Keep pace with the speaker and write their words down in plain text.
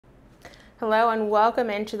Hello and welcome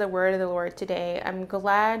into the word of the Lord today. I'm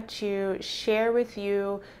glad to share with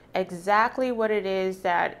you exactly what it is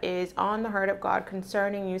that is on the heart of God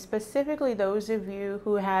concerning you, specifically those of you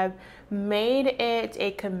who have made it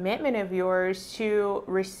a commitment of yours to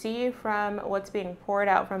receive from what's being poured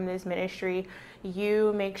out from this ministry.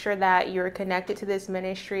 You make sure that you're connected to this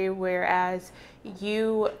ministry, whereas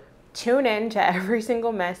you tune in to every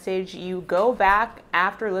single message. You go back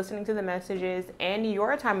after listening to the messages and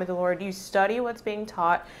your time with the Lord. You study what's being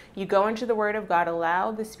taught. You go into the Word of God.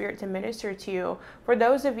 Allow the Spirit to minister to you. For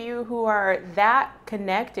those of you who are that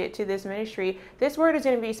connected to this ministry, this word is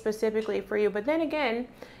going to be specifically for you. But then again,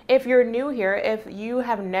 if you're new here, if you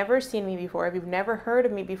have never seen me before, if you've never heard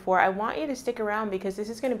of me before, I want you to stick around because this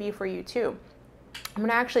is going to be for you too. I'm going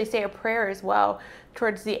to actually say a prayer as well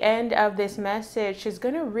towards the end of this message. Is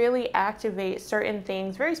going to really activate certain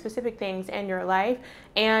things, very specific things in your life,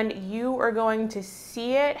 and you are going to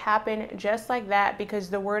see it happen just like that, because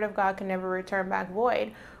the Word of God can never return back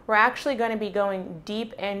void. We're actually going to be going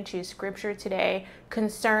deep into Scripture today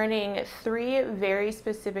concerning three very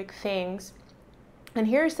specific things. And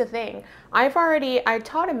here's the thing. I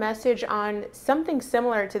taught a message on something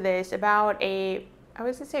similar to this about I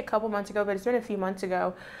was going to say a couple months ago, but it's been a few months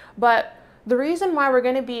ago. But the reason why we're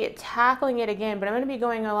going to be tackling it again, but I'm going to be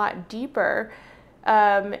going a lot deeper,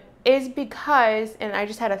 is because, and I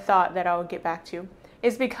just had a thought that I'll get back to,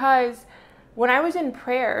 is because when I was in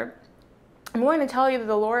prayer, I'm going to tell you that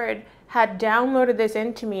the Lord had downloaded this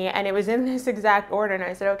into me, and it was in this exact order. And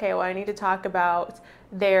I said, okay, well, I need to talk about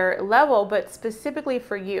their level, but specifically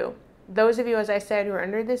for you. Those of you, as I said, who are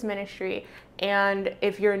under this ministry, and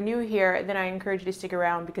if you're new here, then I encourage you to stick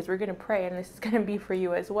around because we're going to pray, and this is going to be for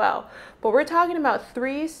you as well. But we're talking about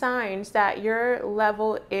 3 signs that your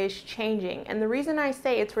level is changing. And the reason I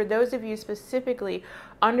say it's for those of you specifically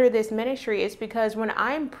under this ministry is because when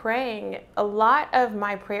I'm praying, a lot of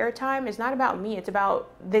my prayer time is not about me. It's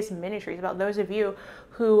about this ministry. It's about those of you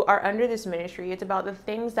who are under this ministry. It's about the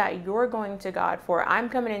things that you're going to God for. I'm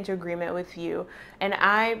coming into agreement with you, and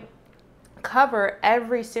I cover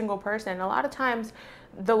every single person. A lot of times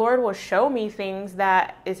the Lord will show me things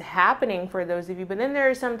that is happening for those of you, but then there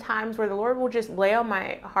are some times where the Lord will just lay on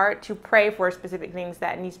my heart to pray for specific things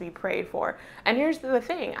that needs to be prayed for. And here's the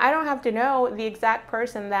thing, I don't have to know the exact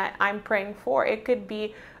person that I'm praying for. It could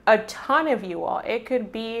be a ton of you all. It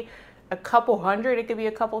could be a couple hundred, it could be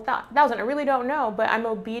a couple thousand. I really don't know, but I'm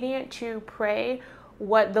obedient to pray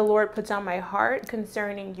what the Lord puts on my heart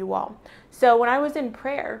concerning you all. So when I was in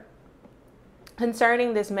prayer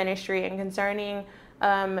concerning this ministry and concerning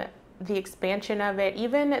the expansion of it,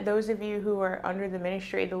 even those of you who are under the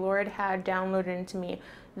ministry, the Lord had downloaded into me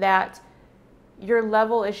that your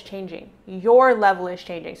level is changing. Your level is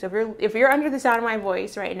changing. So if you're under the sound of my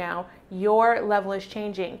voice right now, your level is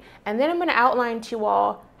changing. And then I'm going to outline to you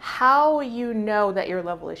all how you know that your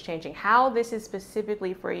level is changing, how this is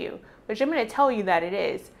specifically for you, which I'm going to tell you that it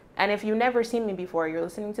is. And if you've never seen me before, you're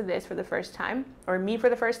listening to this for the first time, or me for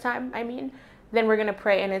the first time, then we're going to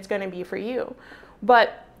pray and it's going to be for you.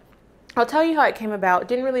 But I'll tell you how it came about.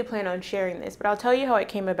 Didn't really plan on sharing this, but I'll tell you how it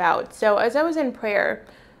came about. So as I was in prayer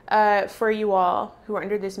for you all who are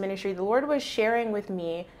under this ministry, the Lord was sharing with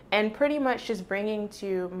me and pretty much just bringing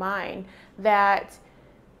to mind that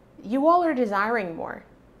you all are desiring more.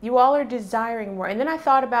 You all are desiring more. And then I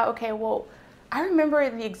thought about, okay, well, I remember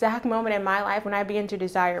the exact moment in my life when I began to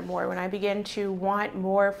desire more, when I began to want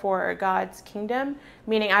more for God's kingdom,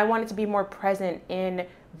 meaning I wanted to be more present in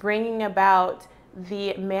bringing about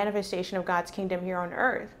the manifestation of God's kingdom here on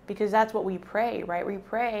earth, because that's what we pray, right? We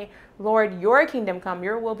pray, Lord, your kingdom come,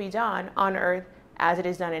 your will be done on earth as it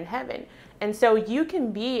is done in heaven. And so you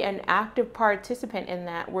can be an active participant in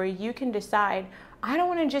that, where you can decide, I don't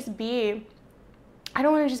want to just be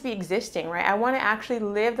existing, right? I want to actually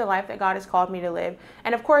live the life that God has called me to live.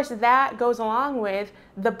 And of course, that goes along with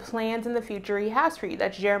the plans in the future he has for you.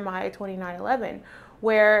 That's Jeremiah 29:11,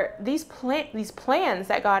 where these plans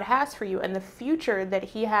that God has for you and the future that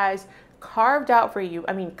he has carved out for you,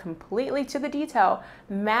 completely to the detail,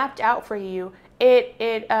 mapped out for you,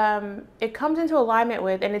 it comes into alignment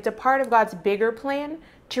with, and it's a part of God's bigger plan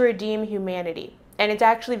to redeem humanity. And it's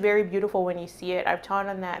actually very beautiful when you see it. I've taught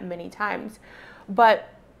on that many times. But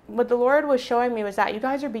what the Lord was showing me was that you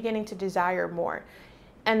guys are beginning to desire more.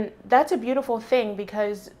 And that's a beautiful thing,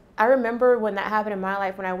 because I remember when that happened in my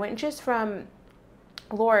life, when I went just from,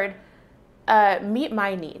 Lord, meet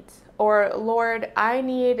my needs, or Lord, I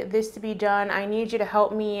need this to be done. I need you to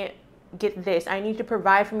help me get this. I need you to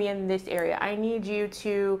provide for me in this area. I need you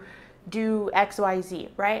to do X, Y, Z,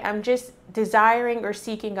 right? I'm just desiring or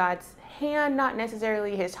seeking God's hand, not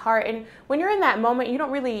necessarily his heart. And when you're in that moment, you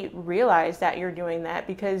don't really realize that you're doing that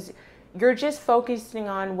because you're just focusing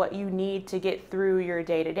on what you need to get through your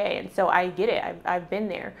day to day. And so I get it. I've been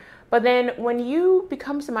there. But then when you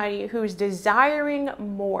become somebody who's desiring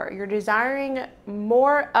more, you're desiring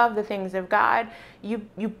more of the things of God, you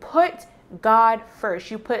put God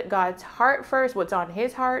first. You put God's heart first, what's on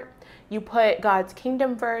his heart. You put God's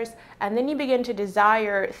kingdom first, and then you begin to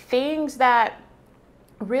desire things that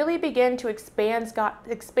really begin to expand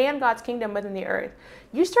God's kingdom within the earth.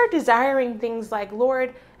 You start desiring things like,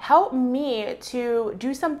 Lord, help me to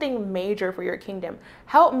do something major for your kingdom.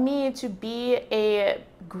 Help me to be a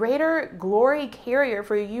greater glory carrier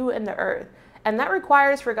for you in the earth. And that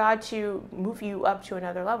requires for God to move you up to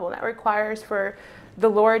another level. That requires for the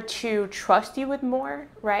Lord to trust you with more,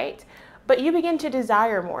 right? But you begin to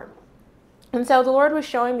desire more. And so the Lord was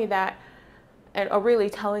showing me that, or really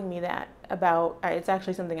telling me that about, it's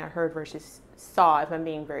actually something I heard versus saw, if I'm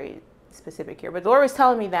being very specific here. But the Lord was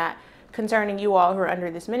telling me that concerning you all who are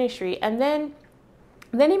under this ministry. And then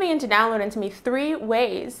he began to download into me 3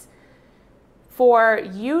 ways for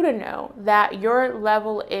you to know that your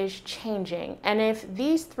level is changing. And if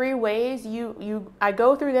these 3 ways, I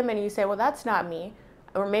go through them and you say, well, that's not me.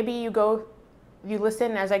 Or maybe you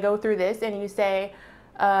listen as I go through this and you say,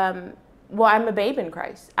 well, I'm a babe in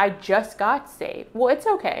Christ. I just got saved. Well, it's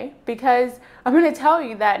okay, because I'm going to tell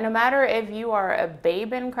you that no matter if you are a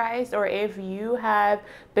babe in Christ or if you have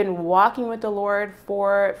been walking with the Lord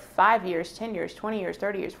for 5 years, 10 years, 20 years,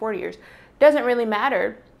 30 years, 40 years, doesn't really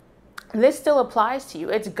matter. This still applies to you.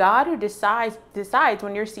 It's God who decides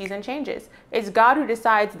when your season changes. It's God who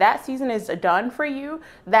decides that season is done for you,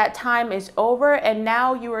 that time is over, and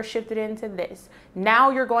now you are shifted into this.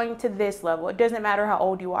 Now you're going to this level. It doesn't matter how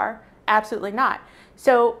old you are. Absolutely not.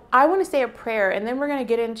 So I want to say a prayer, and then we're going to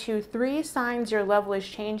get into 3 signs your level is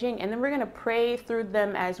changing, and then we're going to pray through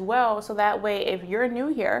them as well. So that way, if you're new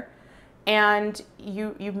here and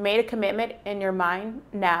you've made a commitment in your mind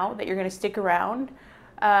now that you're going to stick around,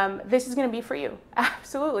 this is going to be for you.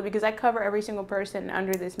 Absolutely, because I cover every single person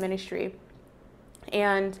under this ministry.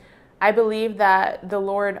 And I believe that the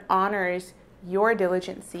Lord honors your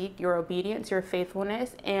diligent seek, your obedience, your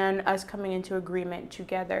faithfulness, and us coming into agreement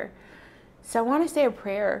together. So I want to say a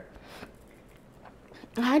prayer.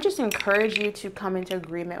 I just encourage you to come into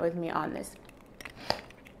agreement with me on this.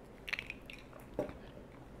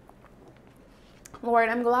 Lord,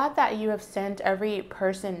 I'm glad that you have sent every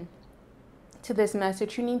person to this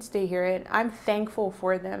message who needs to hear it. I'm thankful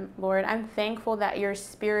for them, Lord. I'm thankful that your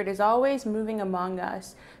Spirit is always moving among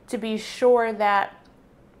us to be sure that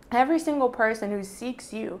every single person who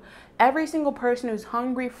seeks you, every single person who's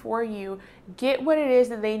hungry for you, get what it is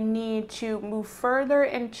that they need to move further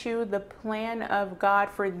into the plan of God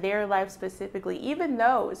for their life specifically. Even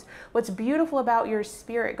those, what's beautiful about your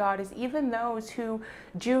Spirit, God, is even those who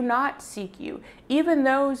do not seek you, even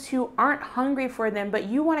those who aren't hungry for them, but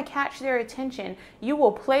you want to catch their attention, you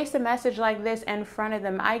will place a message like this in front of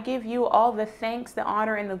them. I give you all the thanks, the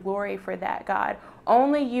honor, and the glory for that, God.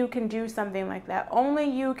 Only you can do something like that. Only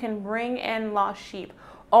you can bring in lost sheep.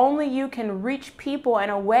 Only you can reach people in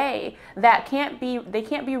a way that they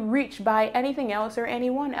can't be reached by anything else or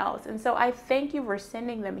anyone else. And so I thank you for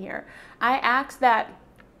sending them here. I ask that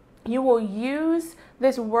you will use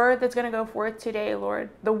this word that's going to go forth today, Lord,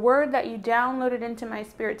 the word that you downloaded into my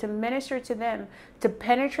spirit to minister to them, to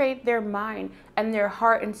penetrate their mind and their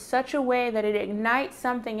heart in such a way that it ignites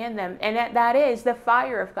something in them. And that is the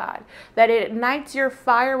fire of God, that it ignites your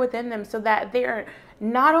fire within them so that they are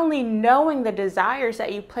not only knowing the desires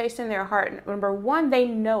that you placed in their heart. Number 1, they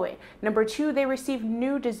know it. Number 2, they receive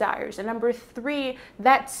new desires. And number 3,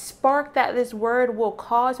 that spark that this word will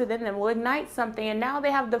cause within them will ignite something. And now they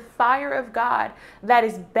have the fire of God that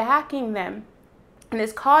is backing them and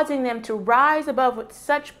is causing them to rise above with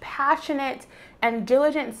such passionate and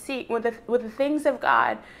diligent seek with the things of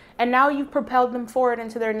God. And now you've propelled them forward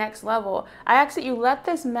into their next level. I ask that you let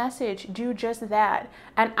this message do just that.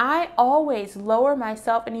 And I always lower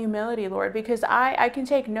myself in humility, Lord, because I can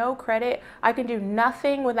take no credit. I can do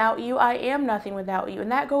nothing without you. I am nothing without you.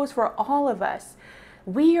 And that goes for all of us.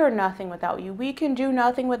 We are nothing without you. We can do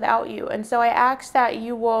nothing without you. And so I ask that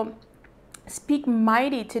you will speak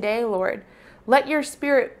mighty today, Lord. Let your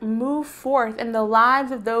Spirit move forth in the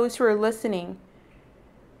lives of those who are listening.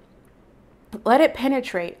 Let it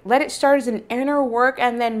penetrate. Let it start as an inner work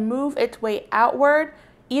and then move its way outward,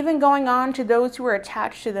 even going on to those who are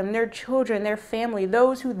attached to them, their children, their family,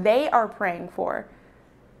 those who they are praying for.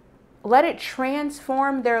 Let it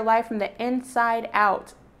transform their life from the inside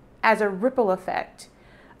out as a ripple effect.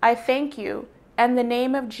 I thank you in the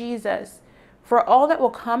name of Jesus for all that will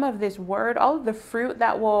come of this word, all of the fruit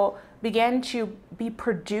that will begin to be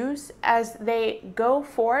produced as they go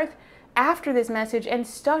forth after this message and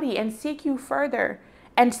study and seek you further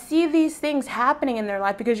and see these things happening in their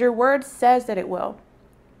life, because your word says that it will.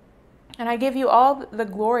 And I give you all the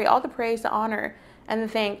glory, all the praise, the honor, and the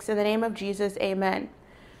thanks in the name of Jesus. Amen.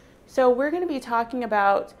 So we're going to be talking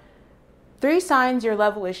about 3 signs your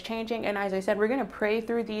level is changing. And as I said, we're going to pray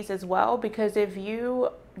through these as well, because if you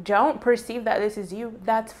don't perceive that this is you,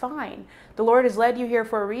 that's fine. The Lord has led you here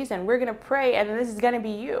for a reason. We're going to pray, and then this is going to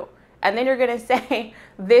be you. And then you're going to say,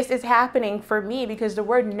 this is happening for me, because the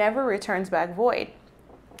word never returns back void.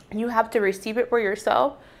 You have to receive it for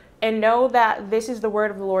yourself and know that this is the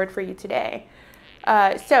word of the Lord for you today.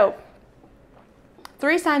 So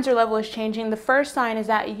 3 signs your level is changing. The first sign is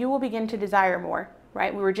that you will begin to desire more,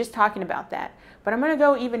 right? We were just talking about that, but I'm going to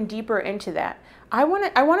go even deeper into that. I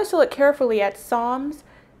want us to look carefully at Psalm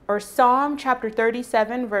chapter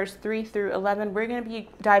 37, verse 3 through 11. We're going to be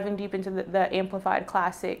diving deep into the Amplified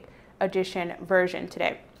Classic Edition version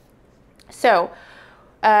today. So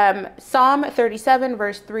Psalm 37,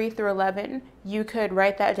 verse 3 through 11, you could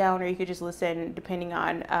write that down, or you could just listen depending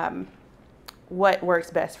on what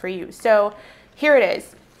works best for you. So here it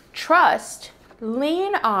is. Trust,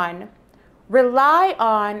 lean on, rely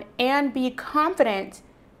on, and be confident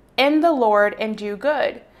in the Lord and do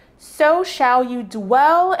good. So shall you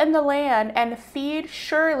dwell in the land and feed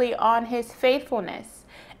surely on his faithfulness,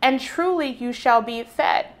 and truly you shall be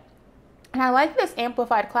fed. And I like this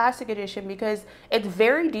Amplified Classic Edition because it's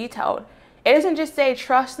very detailed. It doesn't just say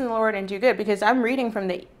trust in the Lord and do good, because I'm reading from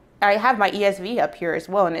I have my ESV up here as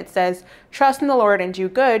well, and it says trust in the Lord and do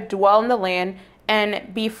good, dwell in the land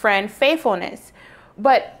and befriend faithfulness.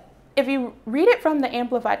 But if you read it from the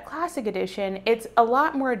Amplified Classic Edition, it's a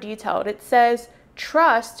lot more detailed. It says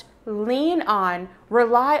trust, lean on,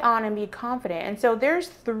 rely on, and be confident. And so there's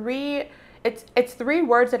 3 It's 3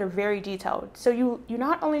 words that are very detailed. So you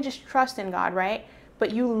not only just trust in God, right?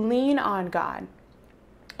 But you lean on God.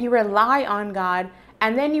 You rely on God.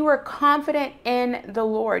 And then you are confident in the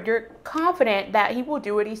Lord. You're confident that he will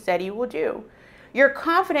do what he said he will do. You're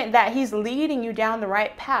confident that he's leading you down the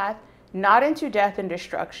right path, not into death and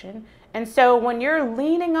destruction. And so when you're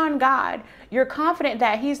leaning on God, you're confident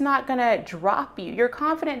that he's not going to drop you. You're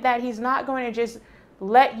confident that he's not going to just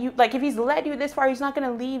let you, like if he's led you this far, he's not going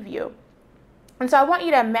to leave you. And so I want you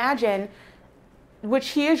to imagine, which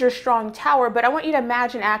he is your strong tower, but I want you to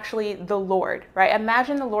imagine actually the Lord, right?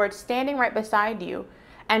 Imagine the Lord standing right beside you,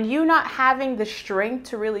 and you not having the strength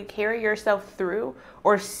to really carry yourself through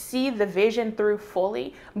or see the vision through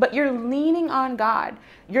fully, but you're leaning on God.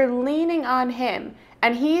 You're leaning on him,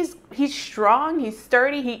 and he's strong, he's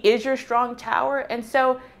sturdy, he is your strong tower. And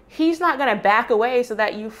so he's not going to back away so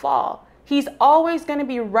that you fall. He's always going to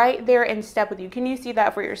be right there in step with you. Can you see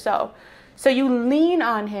that for yourself? So you lean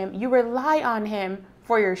on him, you rely on him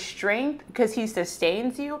for your strength because he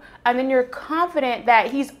sustains you. And then you're confident that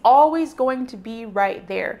he's always going to be right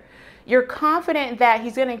there. You're confident that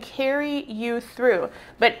he's going to carry you through.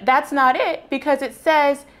 But that's not it, because it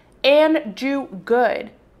says, and do good.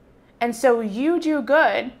 And so you do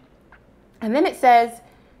good. And then it says,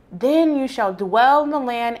 then you shall dwell in the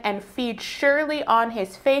land and feed surely on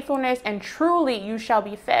his faithfulness, and truly you shall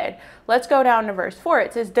be fed. Let's go down to verse 4.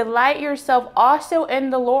 It says, delight yourself also in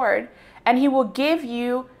the Lord, and he will give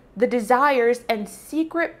you the desires and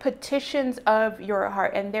secret petitions of your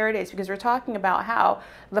heart. And there it is, because we're talking about how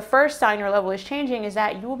the first sign your level is changing is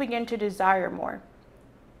that you will begin to desire more.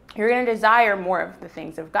 You're going to desire more of the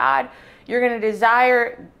things of God. You're going to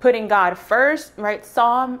desire putting God first, right?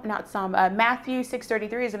 Matthew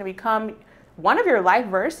 6:33 is going to become one of your life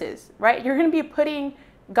verses, right? You're going to be putting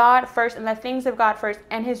God first and the things of God first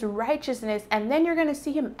and his righteousness. And then you're going to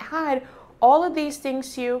see him add all of these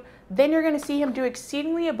things to you. Then you're going to see him do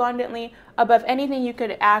exceedingly abundantly above anything you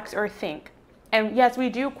could ask or think. And yes, we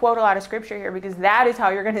do quote a lot of scripture here, because that is how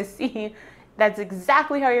you're going to see. That's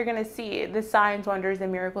exactly how you're going to see the signs, wonders,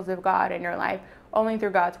 and miracles of God in your life, only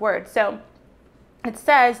through God's word. So it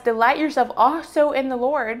says, delight yourself also in the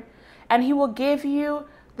Lord, and he will give you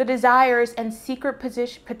the desires and secret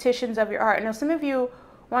petitions of your heart. Now, some of you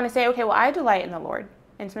want to say, okay, well, I delight in the Lord.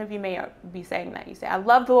 And some of you may be saying that. You say, I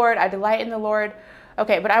love the Lord, I delight in the Lord.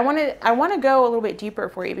 Okay, but I want to go a little bit deeper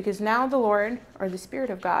for you, because now the Lord, or the Spirit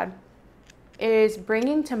of God, is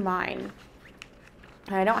bringing to mind,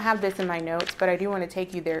 and I don't have this in my notes, but I do want to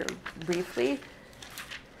take you there briefly.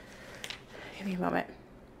 Give me a moment.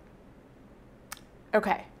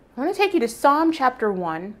 Okay, I want to take you to Psalm chapter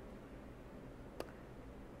 1,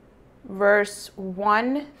 verse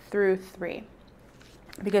 1 through 3.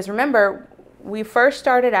 Because remember, we first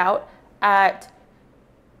started out at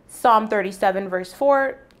Psalm 37 verse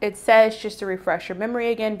 4, it says, just to refresh your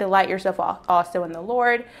memory again, delight yourself also in the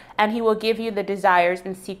Lord, and he will give you the desires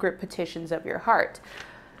and secret petitions of your heart.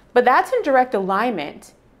 But that's in direct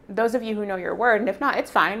alignment, those of you who know your word, and if not,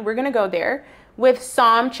 it's fine, we're going to go there, with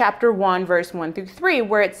Psalm chapter 1 verse 1 through 3,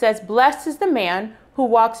 where it says, blessed is the man who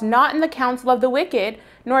walks not in the counsel of the wicked,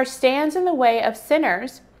 nor stands in the way of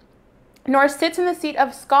sinners, nor sits in the seat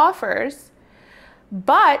of scoffers,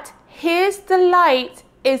 but his delight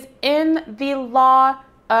is in the law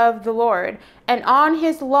of the Lord, and on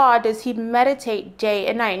his law does he meditate day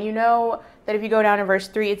and night. And you know that if you go down in verse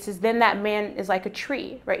 3, it says, then that man is like a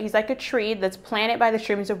tree, right? He's like a tree that's planted by the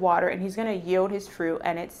streams of water, and he's going to yield his fruit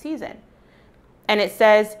in its season. And it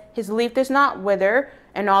says, his leaf does not wither,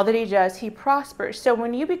 and all that he does, he prospers. So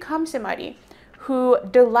when you become somebody who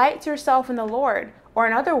delights yourself in the Lord, or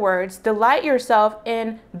in other words, delight yourself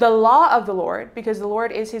in the law of the Lord, because the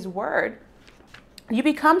Lord is his word, you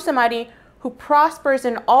become somebody who prospers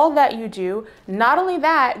in all that you do. Not only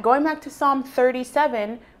that, going back to Psalm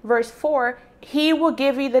 37, verse 4, he will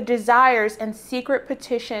give you the desires and secret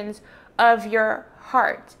petitions of your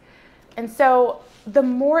heart. And so the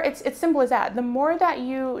more, it's simple as that. The more that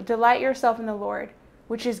you delight yourself in the Lord,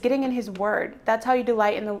 which is getting in his word, that's how you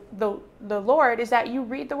delight in the Lord, is that you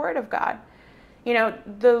read the word of God. You know,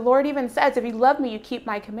 the Lord even says, if you love me, you keep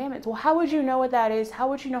my commandments. Well, how would you know what that is? How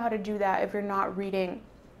would you know how to do that if you're not reading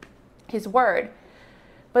his word?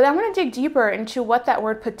 But I want to dig deeper into what that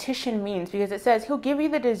word petition means, because it says he'll give you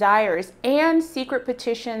the desires and secret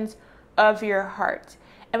petitions of your heart.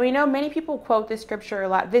 And we know many people quote this scripture a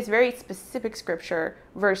lot, this very specific scripture,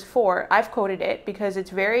 verse 4. I've quoted it because it's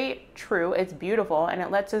very true, it's beautiful, and it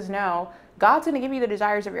lets us know God's going to give you the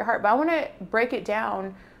desires of your heart. But I want to break it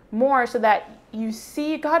down more so that you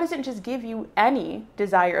see God doesn't just give you any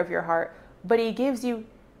desire of your heart, but he gives you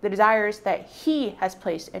the desires that he has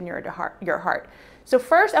placed in your heart. So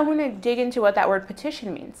first, I want to dig into what that word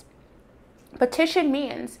petition means. Petition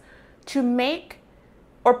means to make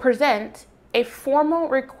or present a formal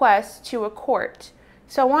request to a court.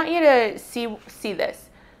 So I want you to see this.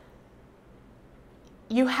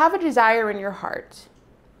 You have a desire in your heart,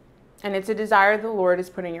 and it's a desire the Lord has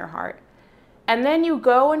put in your heart. And then you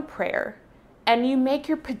go in prayer and you make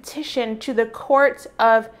your petition to the courts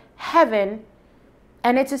of heaven,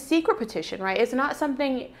 and it's a secret petition, right? It's not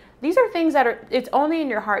something, these are things that it's only in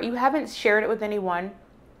your heart. You haven't shared it with anyone,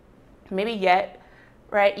 maybe yet,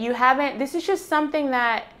 right? This is just something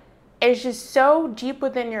that is just so deep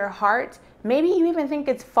within your heart. Maybe you even think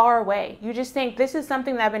it's far away. You just think this is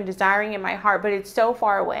something that I've been desiring in my heart, but it's so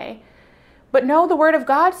far away. But no, the word of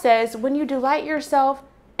God says when you delight yourself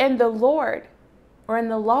in the Lord, or in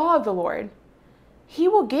the law of the Lord, he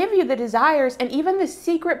will give you the desires and even the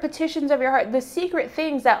secret petitions of your heart, the secret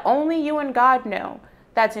things that only you and God know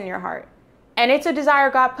that's in your heart. And it's a desire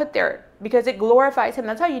God put there because it glorifies him.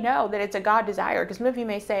 That's how you know that it's a God desire. Because some of you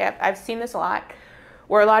may say, I've seen this a lot,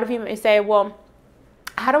 where a lot of you may say, well,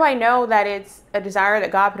 how do I know that it's a desire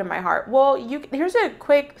that God put in my heart? Well, here's a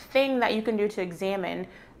quick thing that you can do to examine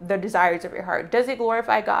the desires of your heart. Does it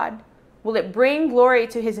glorify God? Will it bring glory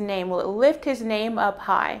to his name? Will it lift his name up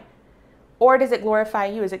high? Or does it glorify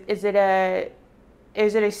you? Is it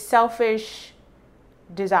a selfish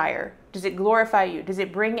desire? Does it glorify you? Does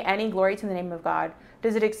it bring any glory to the name of God?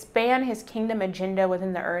 Does it expand his kingdom agenda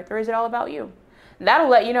within the earth? Or is it all about you? That'll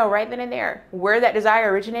let you know right then and there where that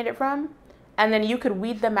desire originated from. And then you could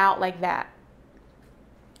weed them out like that.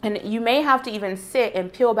 And you may have to even sit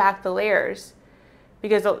and peel back the layers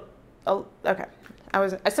because, okay.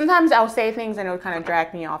 Sometimes I'll say things and it'll kind of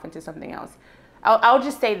drag me off into something else. I'll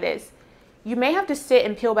just say this. You may have to sit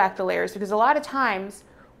and peel back the layers because a lot of times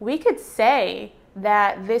we could say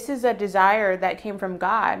that this is a desire that came from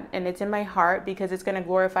God and it's in my heart because it's going to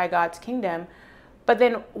glorify God's kingdom. But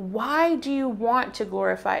then why do you want to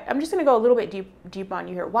glorify? I'm just going to go a little bit deep on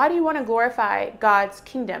you here. Why do you want to glorify God's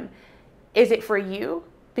kingdom? Is it for you?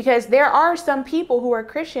 Because there are some people who are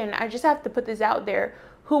Christian, I just have to put this out there,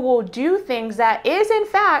 who will do things that is in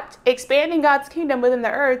fact expanding God's kingdom within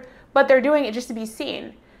the earth, but they're doing it just to be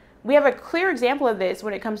seen. We have a clear example of this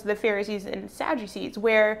when it comes to the Pharisees and Sadducees,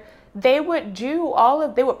 where they would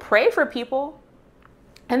they would pray for people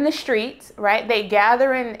in the streets, right? They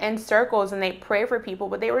gather in circles and they pray for people,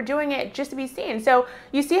 but they were doing it just to be seen. So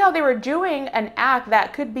you see how they were doing an act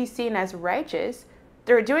that could be seen as righteous.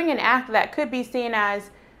 They were doing an act that could be seen as,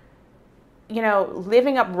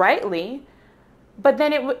 living uprightly. But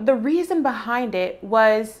then the reason behind it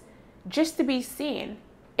was just to be seen.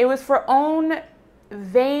 It was for own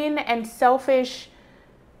vain and selfish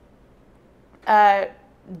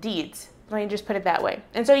deeds. Let me just put it that way.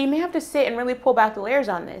 And so you may have to sit and really pull back the layers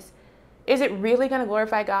on this. Is it really going to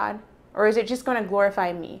glorify God? Or is it just going to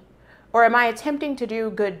glorify me? Or am I attempting to do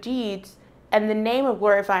good deeds in the name of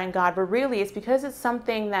glorifying God, but really it's because it's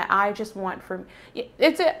something that I just want for me?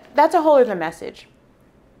 That's a whole other message.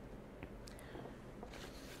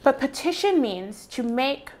 But petition means to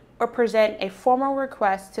make or present a formal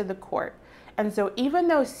request to the court. And so even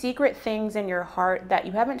those secret things in your heart that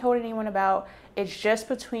you haven't told anyone about, it's just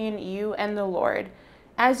between you and the Lord.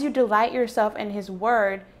 As you delight yourself in his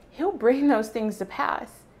word, he'll bring those things to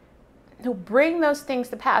pass. He'll bring those things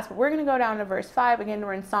to pass. But we're going to go down to verse 5. Again,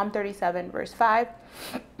 we're in Psalm 37, verse 5.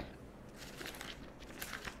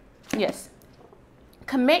 Yes.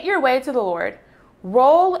 Commit your way to the Lord.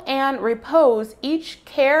 Roll and repose each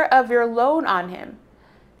care of your load on him.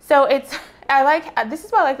 So this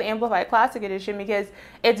is why I like the Amplified Classic Edition, because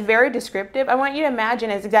it's very descriptive. I want you to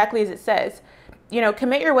imagine as exactly as it says,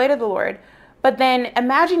 commit your way to the Lord. But then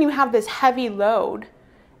imagine you have this heavy load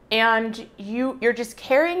and you're just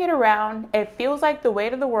carrying it around. It feels like the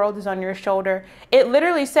weight of the world is on your shoulder. It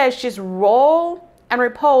literally says just roll and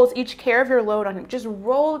repose each care of your load on him. Just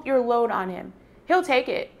roll your load on him. He'll take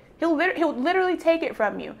it. He'll literally take it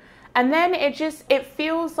from you. And then it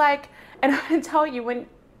feels like, and I'm going to tell you,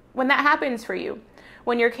 when that happens for you,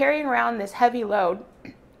 when you're carrying around this heavy load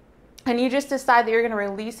and you just decide that you're going to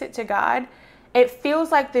release it to God, it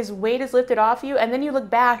feels like this weight is lifted off you. And then you look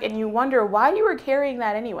back and you wonder why you were carrying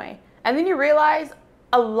that anyway. And then you realize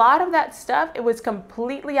a lot of that stuff, it was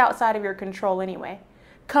completely outside of your control anyway.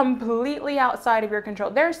 Completely outside of your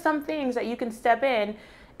control. There's some things that you can step in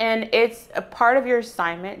and it's a part of your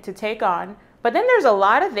assignment to take on. But then there's a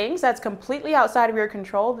lot of things that's completely outside of your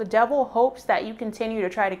control. The devil hopes that you continue to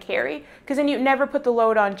try to carry, because then you never put the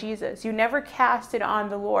load on Jesus. You never cast it on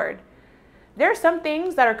the Lord. There are some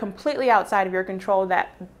things that are completely outside of your control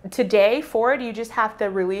that today forward, you just have to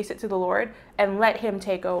release it to the Lord and let him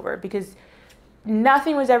take over, because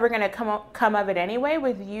nothing was ever going to come of it anyway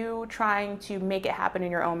with you trying to make it happen in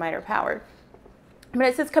your own might or power. But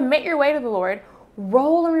it says, commit your way to the Lord,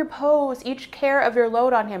 roll and repose each care of your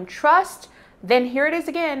load on him. Trust, then here it is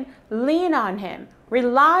again, lean on him,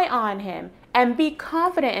 rely on him, and be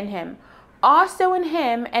confident in him. Also in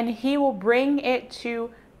him, and he will bring it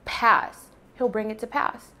to pass. He'll bring it to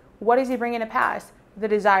pass. What is he bringing to pass? The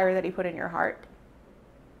desire that he put in your heart.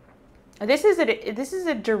 This is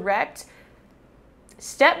a direct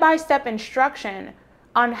step-by-step instruction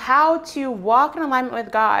on how to walk in alignment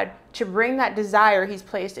with God to bring that desire he's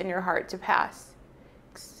placed in your heart to pass.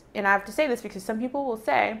 And I have to say this because some people will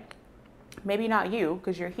say, maybe not you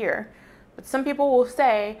because you're here, but some people will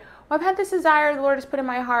say, well, I've had this desire the Lord has put in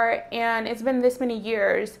my heart and it's been this many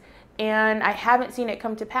years and I haven't seen it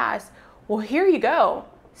come to pass. Well, here you go.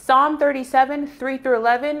 Psalm 37, 3 through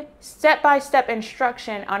 11, step-by-step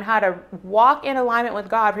instruction on how to walk in alignment with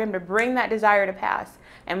God for him to bring that desire to pass.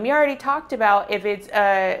 And we already talked about if it's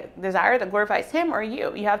a desire that glorifies him or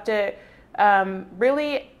you. You have to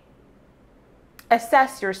really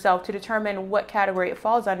assess yourself to determine what category it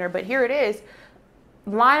falls under. But here it is.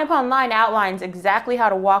 Line upon line outlines exactly how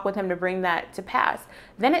to walk with him to bring that to pass.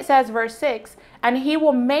 Then it says, verse 6, and he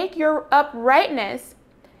will make your uprightness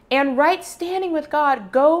and right standing with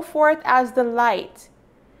God go forth as the light,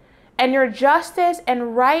 and your justice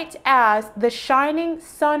and right as the shining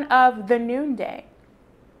sun of the noonday.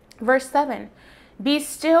 Verse 7, be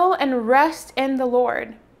still and rest in the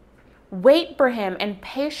Lord. Wait for him and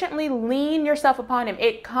patiently lean yourself upon him.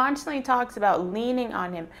 It constantly talks about leaning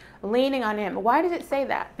on him, leaning on him. Why does it say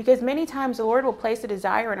that? Because many times the Lord will place a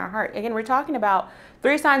desire in our heart. Again, we're talking about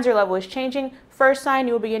 3 signs your level is changing. First sign,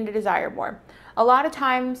 you will begin to desire more. A lot of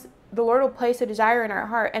times the Lord will place a desire in our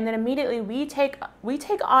heart and then immediately we take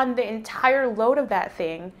on the entire load of that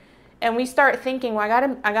thing and we start thinking, well,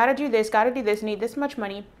 I gotta do this, need this much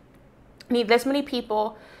money, need this many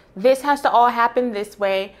people, this has to all happen this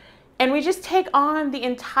way. And we just take on the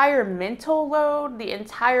entire mental load, the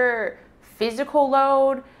entire physical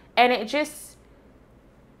load, and it just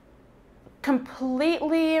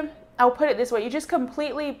completely, I'll put it this way, you just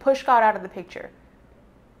completely push God out of the picture,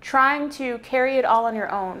 trying to carry it all on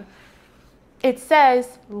your own. It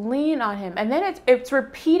says, lean on him. And then it's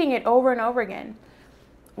repeating it over and over again.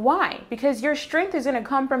 Why? Because your strength is going to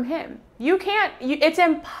come from him. It's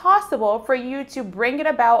impossible for you to bring it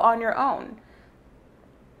about on your own.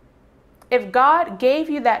 If God gave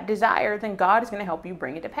you that desire, then God is going to help you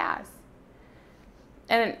bring it to pass.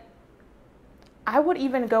 And I would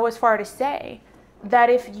even go as far to say that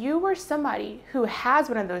if you were somebody who has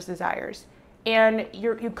one of those desires and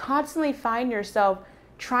you constantly find yourself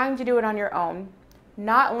trying to do it on your own,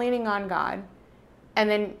 not leaning on God, and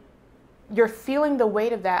then you're feeling the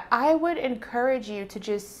weight of that, I would encourage you to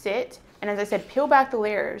just sit and, as I said, peel back the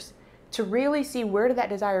layers to really see, where did that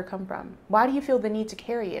desire come from? Why do you feel the need to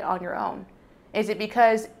carry it on your own? Is it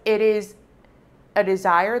because it is a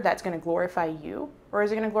desire that's going to glorify you, or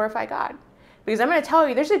is it going to glorify God? Because I'm going to tell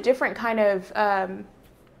you, there's a different kind of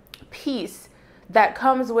peace that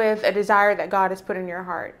comes with a desire that God has put in your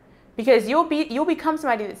heart. Because you'll become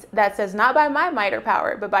somebody that says, not by my might or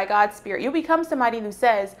power, but by God's Spirit. You'll become somebody who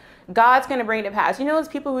says, God's going to bring it to pass. You know those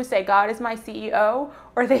people who say, God is my CEO,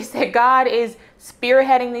 or they say, God is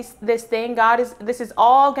spearheading this thing. This is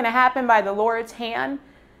all going to happen by the Lord's hand.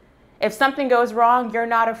 If something goes wrong, you're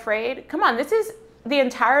not afraid. Come on, this is the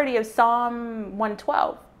entirety of Psalm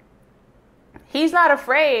 112. He's not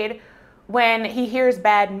afraid when he hears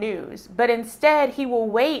bad news, but instead he will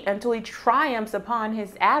wait until he triumphs upon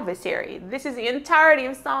his adversary. This is the entirety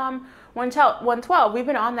of Psalm 112. We've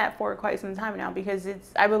been on that for quite some time now, because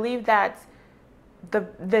I believe that's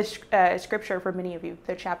the scripture for many of you,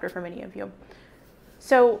 the chapter for many of you.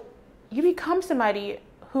 So you become somebody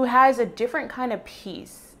who has a different kind of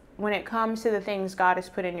peace when it comes to the things God has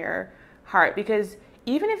put in your heart, because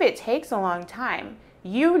even if it takes a long time,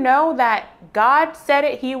 you know that God said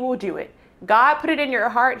it, he will do it. God put it in your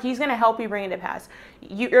heart. He's going to help you bring it to pass.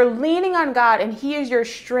 You're leaning on God, and he is your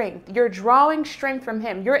strength. You're drawing strength from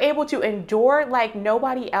him. You're able to endure like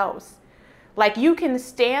nobody else. Like, you can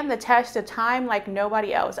stand the test of time like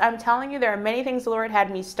nobody else. I'm telling you, there are many things the Lord had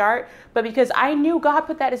me start, but because I knew God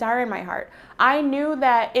put that desire in my heart, I knew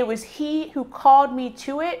that it was he who called me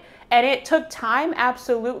to it, and it took time,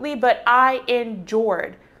 absolutely, but I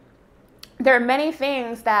endured. There are many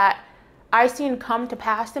things that I've seen come to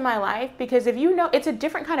pass in my life, because if you know, it's a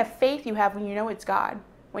different kind of faith you have when you know it's God,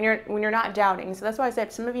 when you're not doubting. So that's why I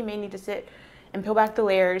said some of you may need to sit and peel back the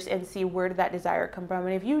layers and see, where did that desire come from?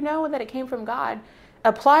 And if you know that it came from God,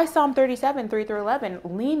 apply Psalm 37, 3-11,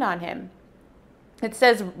 lean on him. It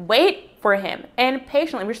says, wait for him and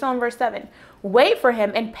patiently, we're still in verse 7, wait for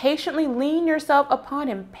him and patiently lean yourself upon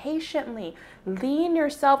him. Patiently lean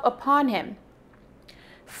yourself upon him.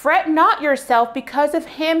 Fret not yourself because of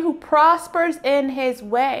him who prospers in his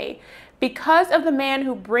way, because of the man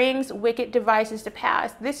who brings wicked devices to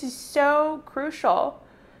pass. This is so crucial,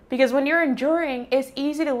 because when you're enduring, it's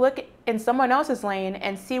easy to look in someone else's lane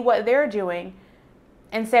and see what they're doing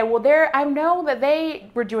and say, well, I know that they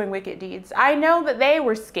were doing wicked deeds. I know that they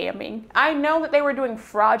were scamming. I know that they were doing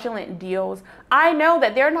fraudulent deals. I know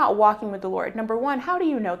that they're not walking with the Lord. Number one, how do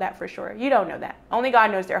you know that for sure? You don't know that. Only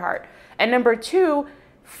God knows their heart. And number two,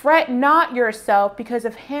 fret not yourself because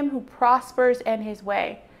of him who prospers in his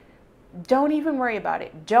way. Don't even worry about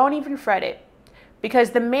it. Don't even fret it.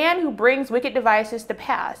 Because the man who brings wicked devices to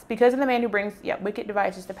pass, because of the man who brings wicked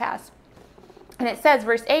devices to pass. And it says,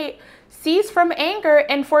 verse 8, cease from anger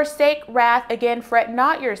and forsake wrath. Again, fret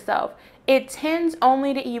not yourself. It tends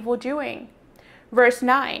only to evil doing. Verse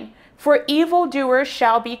 9, for evildoers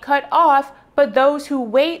shall be cut off, but those who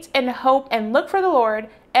wait and hope and look for the Lord,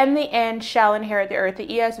 and the end shall inherit the earth. The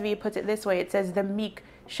ESV puts it this way. It says, the meek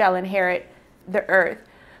shall inherit the earth.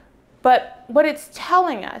 But what it's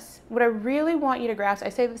telling us, what I really want you to grasp, I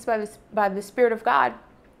say this by the Spirit of God,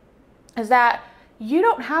 is that you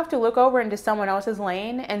don't have to look over into someone else's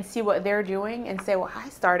lane and see what they're doing and say, well, I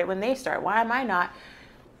started when they start. Why am I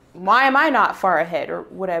not far ahead, or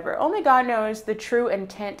whatever? Only God knows the true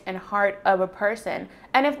intent and heart of a person.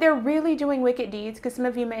 And if they're really doing wicked deeds, because some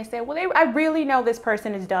of you may say, well, I really know this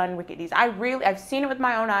person has done wicked deeds. I've seen it with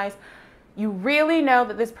my own eyes. You really know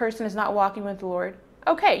that this person is not walking with the Lord.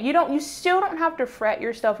 Okay, you still don't have to fret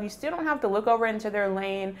yourself. You still don't have to look over into their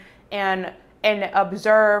lane and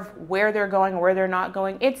observe where they're going or where they're not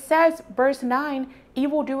going. It says, verse 9,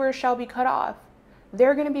 evildoers shall be cut off.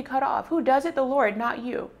 They're going to be cut off. Who does it? The Lord, not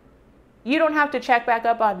you. You don't have to check back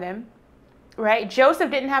up on them, right? Joseph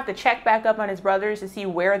didn't have to check back up on his brothers to see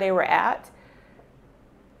where they were at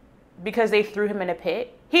because they threw him in a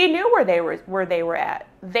pit. He knew where they were at.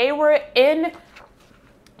 They were in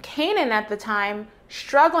Canaan at the time,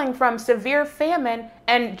 struggling from severe famine,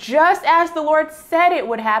 and just as the Lord said it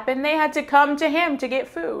would happen, they had to come to him to get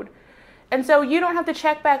food. And so you don't have to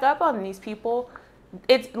check back up on these people.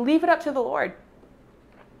 Leave it up to the Lord.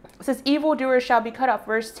 It says, evildoers shall be cut off.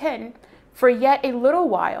 Verse 10, for yet a little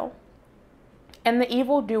while, and the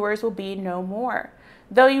evildoers will be no more.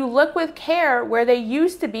 Though you look with care where they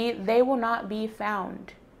used to be, they will not be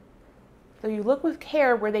found. Though you look with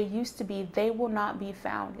care where they used to be, they will not be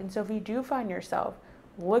found. And so if you do find yourself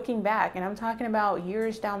looking back, and I'm talking about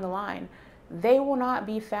years down the line, they will not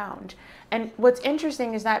be found. And what's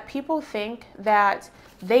interesting is that people think that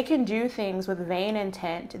they can do things with vain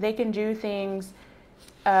intent. They can do things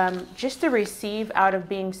just to receive out of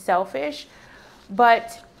being selfish,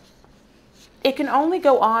 but it can only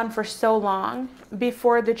go on for so long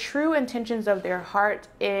before the true intentions of their heart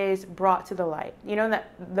is brought to the light. You know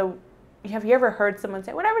that have you ever heard someone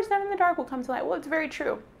say, whatever's done in the dark will come to light? Well, it's very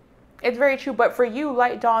true. It's very true. But for you,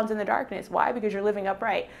 light dawns in the darkness. Why? Because you're living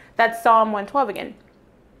upright. That's Psalm 112 again.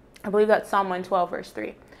 I believe that's Psalm 112, verse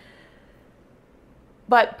 3.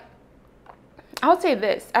 But I'll say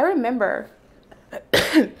this. I remember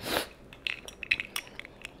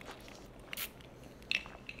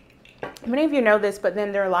many of you know this, but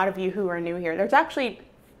then there are a lot of you who are new here. There's actually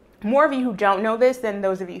more of you who don't know this than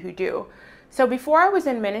those of you who do. So before I was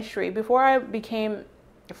in ministry, before I became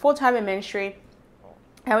full-time in ministry,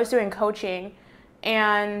 I was doing coaching,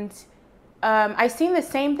 and I seen the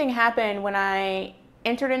same thing happen when I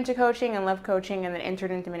entered into coaching and left coaching and then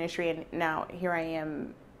entered into ministry, and now here I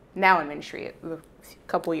am now in ministry a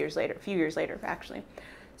few years later actually.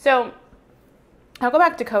 So I'll go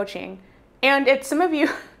back to coaching, and it's some of you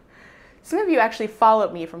actually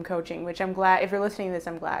followed me from coaching, which I'm glad. If you're listening to this,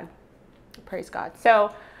 I'm glad. Praise God.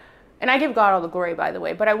 So, and I give God all the glory, by the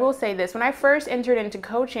way, but I will say this. When I first entered into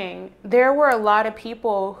coaching, there were a lot of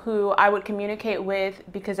people who I would communicate with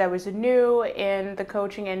because I was new in the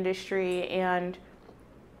coaching industry, and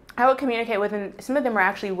I would communicate with, and some of them were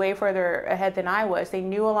actually way further ahead than I was. They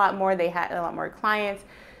knew a lot more. They had a lot more clients.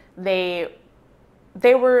 They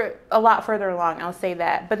were a lot further along, I'll say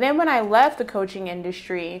that. But then when I left the coaching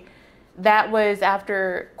industry, that was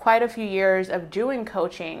after quite a few years of doing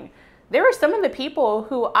coaching, there were some of the people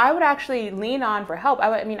who I would actually lean on for help.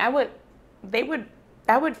 I would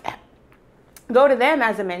go to them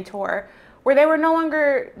as a mentor, where they were no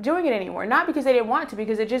longer doing it anymore. Not because they didn't want to,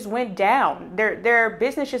 because it just went down. Their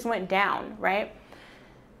business just went down, right?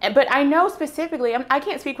 But I know specifically, I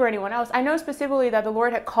can't speak for anyone else. I know specifically that the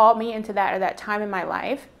Lord had called me into that at that time in my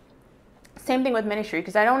life. Same thing with ministry,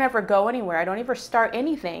 because I don't ever go anywhere. I don't ever start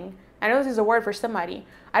anything. I know this is a word for somebody.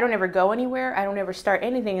 I don't ever go anywhere. I don't ever start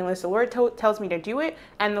anything unless the Lord tells me to do it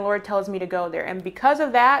and the Lord tells me to go there. And because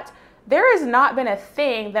of that, there has not been a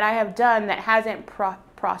thing that I have done that hasn't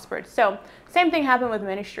prospered. So same thing happened with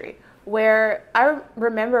ministry, where I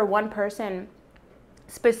remember one person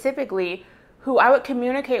specifically who I would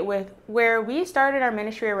communicate with, where we started our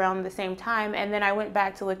ministry around the same time, and then I went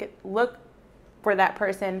back to look for that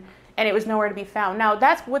person, and it was nowhere to be found. Now,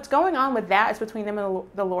 that's what's going on with that is between them and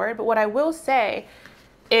the Lord. But what I will say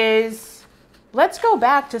is, let's go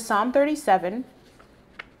back to Psalm 37,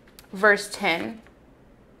 verse 10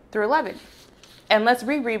 through 11. And let's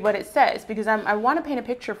reread what it says, because I want to paint a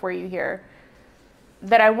picture for you here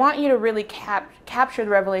that I want you to really capture the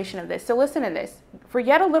revelation of this. So listen to this. For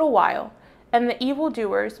yet a little while, and the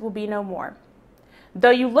evildoers will be no more. Though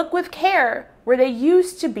you look with care where they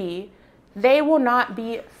used to be, they will not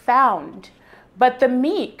be found. But the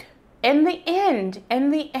meek in the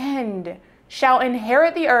end, shall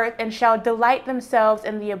inherit the earth and shall delight themselves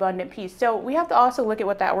in the abundant peace. So we have to also look at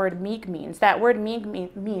what that word meek means. That word meek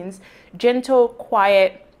means gentle,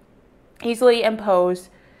 quiet, easily imposed,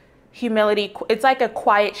 humility. It's like a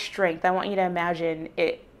quiet strength. I want you to imagine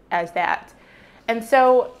it as that. And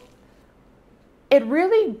so it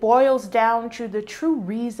really boils down to the true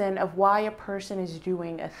reason of why a person is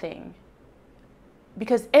doing a thing.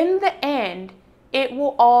 Because in the end, it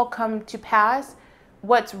will all come to pass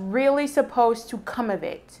what's really supposed to come of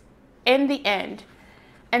it in the end.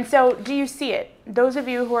 And so do you see it? Those of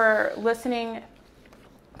you who are listening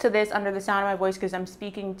to this under the sound of my voice, because I'm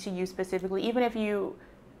speaking to you specifically, even if you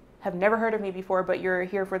have never heard of me before, but you're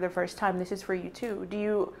here for the first time, this is for you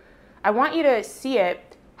too. I want you to see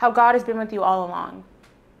it, how God has been with you all along.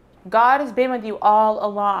 God has been with you all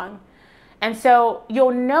along. And so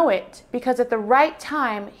you'll know it because at the right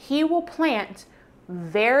time, He will plant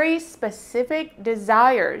very specific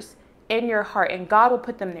desires in your heart, and God will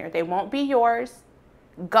put them there. They won't be yours.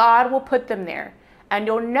 God will put them there. And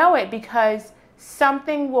you'll know it because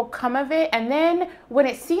something will come of it. And then when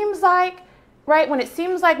it seems like, when it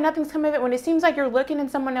seems like nothing's come of it, when it seems like you're looking in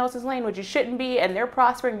someone else's lane, which you shouldn't be, and they're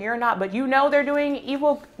prospering, you're not, but you know they're doing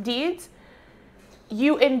evil deeds,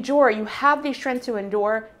 you endure. You have the strength to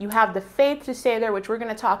endure. You have the faith to stay there, which we're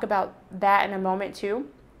going to talk about that in a moment too.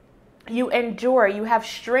 You endure. You have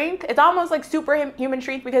strength. It's almost like superhuman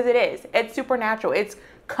strength, because it is. It's supernatural. It's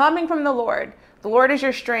coming from the Lord. The Lord is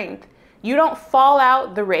your strength. You don't fall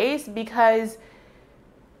out the race because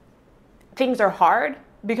things are hard,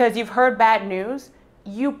 because you've heard bad news.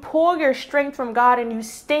 You pull your strength from God and you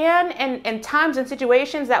stand in times and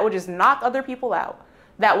situations that will just knock other people out,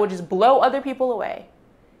 that will just blow other people away.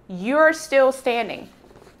 You're still standing.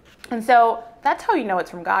 And so that's how you know it's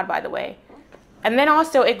from God, by the way. And then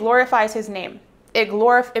also it glorifies his name.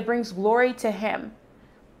 It brings glory to him.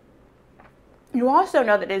 You also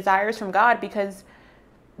know that desires from God because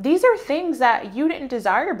these are things that you didn't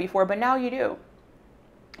desire before, but now you do.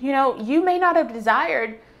 You know, you may not have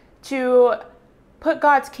desired to put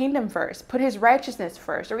God's kingdom first, put his righteousness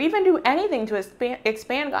first, or even do anything to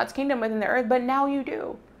expand God's kingdom within the earth, but now you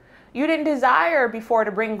do. You didn't desire before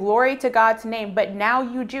to bring glory to God's name, but now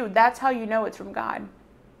you do. That's how you know it's from God.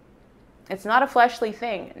 It's not a fleshly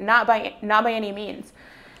thing, not by any means.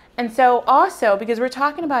 And so also, because we're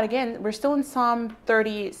talking about, again, we're still in Psalm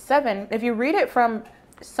 37. If you read it from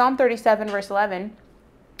Psalm 37, verse 11,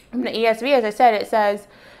 in the ESV, as I said, it says,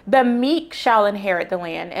 the meek shall inherit the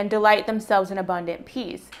land and delight themselves in abundant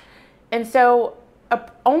peace. And so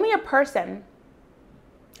only a person,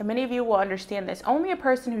 and many of you will understand this, only a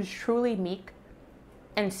person who's truly meek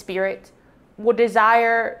in spirit will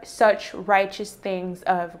desire such righteous things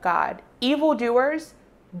of God. Evildoers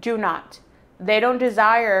do not. They don't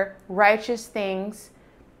desire righteous things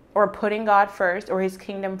or putting God first or his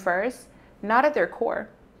kingdom first, not at their core.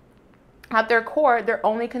 At their core, they're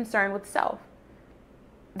only concerned with self.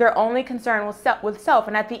 They're only concerned with self.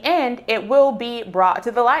 And at the end, it will be brought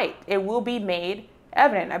to the light. It will be made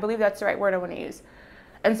evident. I believe that's the right word I want to use.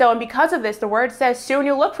 And so, and because of this, the word says, soon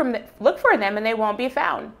you'll look for them and they won't be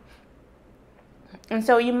found. And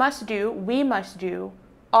so we must do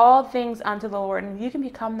all things unto the Lord. And if you can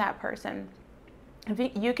become that person,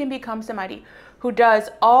 if you can become somebody who does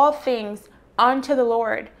all things unto the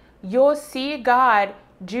Lord, you'll see God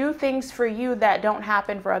do things for you that don't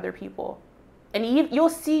happen for other people. And you'll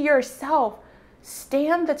see yourself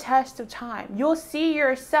stand the test of time. You'll see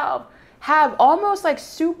yourself have almost like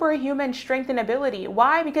superhuman strength and ability.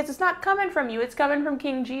 Why? Because it's not coming from you. It's coming from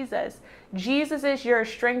King Jesus. Jesus is your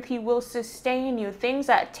strength. He will sustain you. Things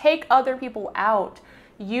that take other people out,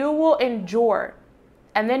 you will endure.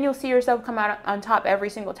 And then you'll see yourself come out on top every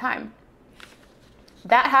single time.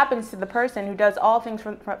 That happens to the person who does all things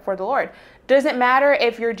for the Lord. Doesn't matter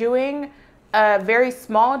if you're doing a very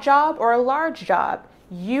small job or a large job.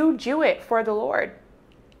 You do it for the Lord.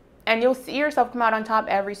 And you'll see yourself come out on top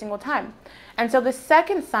every single time. And so the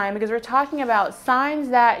second sign, because we're talking about signs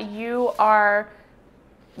that you are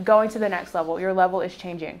going to the next level, your level is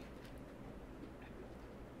changing.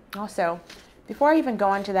 Also, before I even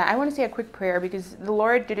go into that, I want to say a quick prayer because the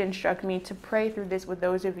Lord did instruct me to pray through this with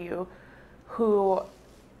those of you who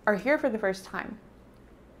are here for the first time.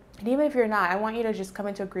 And even if you're not, I want you to just come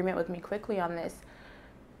into agreement with me quickly on this.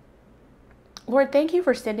 Lord, thank you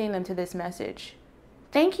for sending them to this message.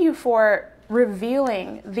 Thank you for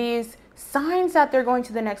revealing these signs that they're going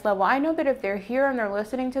to the next level. I know that if they're here and they're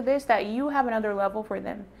listening to this, that you have another level for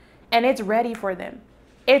them and it's ready for them.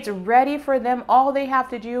 It's ready for them. All they have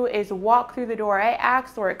to do is walk through the door. I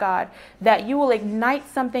ask, Lord God, that you will ignite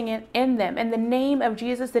something in them. In the name of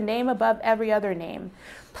Jesus, the name above every other name.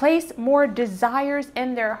 Place more desires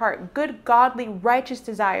in their heart. Good, godly, righteous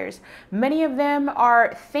desires. Many of them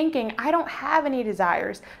are thinking, I don't have any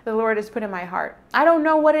desires the Lord has put in my heart. I don't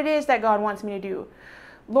know what it is that God wants me to do.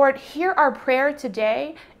 Lord, hear our prayer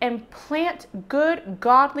today and plant good,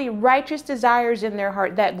 godly, righteous desires in their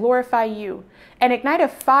heart that glorify you and ignite a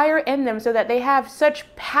fire in them so that they have such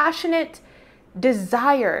passionate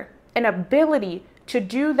desire and ability to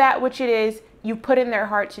do that which it is you put in their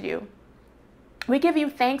heart to do. We give you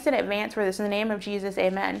thanks in advance for this in the name of Jesus.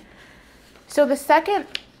 Amen. So the second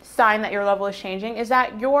sign that your level is changing is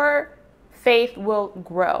that your faith will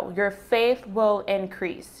grow. Your faith will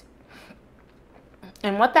increase.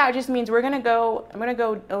 And what that just means, I'm going to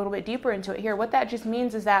go a little bit deeper into it here. What that just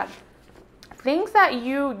means is that things that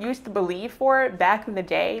you used to believe for back in the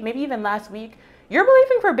day, maybe even last week, you're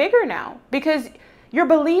believing for bigger now because you're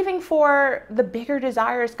believing for the bigger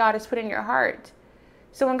desires God has put in your heart.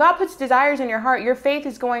 So when God puts desires in your heart, your faith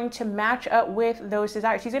is going to match up with those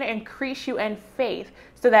desires. He's going to increase you in faith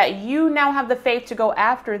so that you now have the faith to go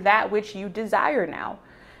after that which you desire now.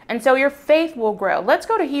 And so your faith will grow. Let's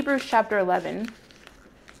go to Hebrews chapter 11.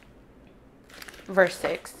 Verse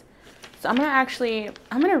 6. So I'm going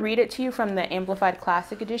to read it to you from the Amplified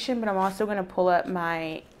Classic Edition, but I'm also going to pull up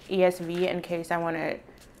my ESV in case I want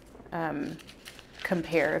to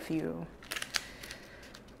compare a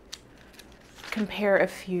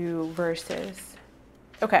few verses.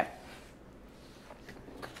 Okay.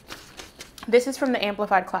 This is from the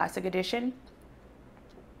Amplified Classic Edition.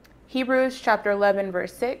 Hebrews chapter 11,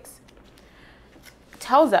 verse 6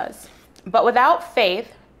 tells us, but without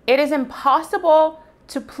faith, it is impossible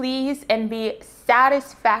to please and be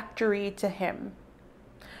satisfactory to him.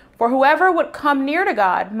 For whoever would come near to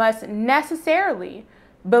God must necessarily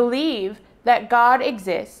believe that God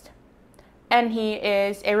exists and he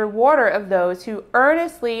is a rewarder of those who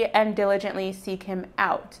earnestly and diligently seek him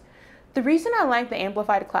out. The reason I like the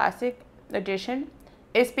Amplified Classic Edition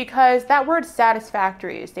is because that word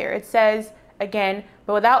satisfactory is there. It says, again,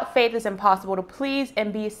 but without faith it's impossible to please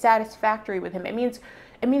and be satisfactory with him. It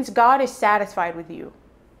means God is satisfied with you.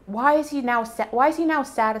 Why is he now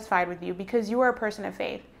satisfied with you? Because you are a person of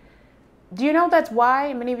faith. Do you know that's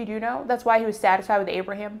why, many of you do know, that's why he was satisfied with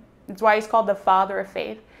Abraham? That's why he's called the father of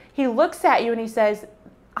faith. He looks at you and he says,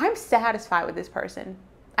 I'm satisfied with this person.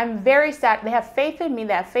 I'm very sad. They have faith in me.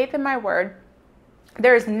 They have faith in my word.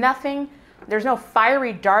 There's no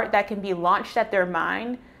fiery dart that can be launched at their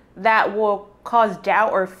mind that will cause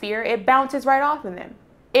doubt or fear. It bounces right off of them.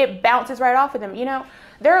 It bounces right off of them. You know,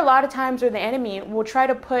 there are a lot of times where the enemy will try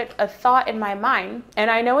to put a thought in my mind, and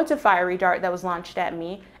I know it's a fiery dart that was launched at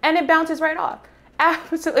me, and it bounces right off.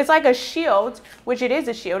 Absolutely. It's like a shield, which it is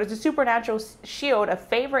a shield. It's a supernatural shield of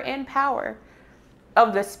favor and power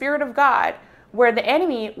of the Spirit of God, where the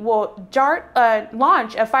enemy will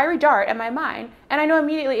launch a fiery dart at my mind, and I know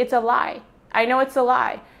immediately it's a lie. I know it's a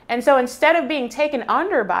lie. And so instead of being taken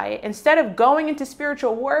under by it, instead of going into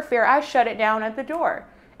spiritual warfare, I shut it down at the door.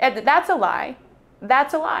 That's a lie.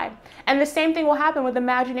 That's a lie. And the same thing will happen with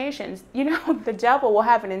imaginations. You know, the devil will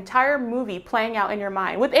have an entire movie playing out in your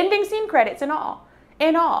mind with ending scene credits and all.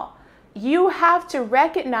 You have to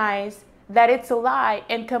recognize that it's a lie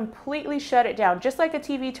and completely shut it down. Just like a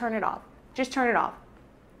TV, turn it off. Just turn it off.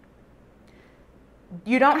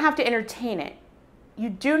 You don't have to entertain it. You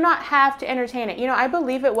do not have to entertain it. You know, I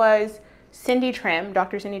believe it was Cindy Trim,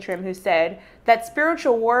 Dr. Cindy Trim, who said that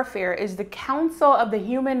spiritual warfare is the counsel of the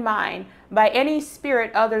human mind by any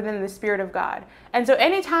spirit other than the Spirit of God. And so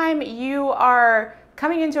anytime you are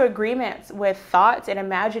coming into agreements with thoughts and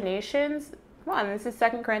imaginations, come on, this is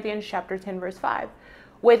 2 Corinthians chapter 10, verse 5,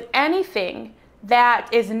 with anything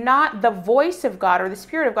that is not the voice of God or the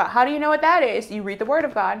Spirit of God. How do you know what that is? You read the Word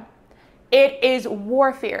of God. It is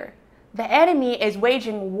warfare. The enemy is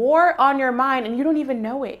waging war on your mind and you don't even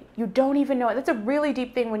know it. You don't even know it. That's a really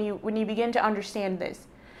deep thing when you begin to understand this.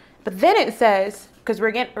 But then it says, because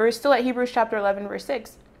we're still at Hebrews chapter 11, verse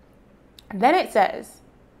 6. Then it says,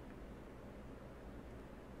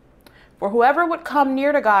 for whoever would come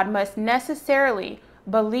near to God must necessarily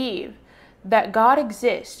believe that God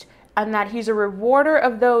exists and that he's a rewarder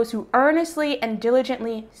of those who earnestly and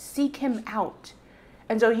diligently seek him out.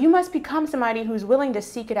 And so you must become somebody who's willing to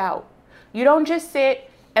seek it out. You don't just sit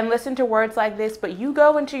and listen to words like this, but you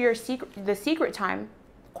go into the secret time,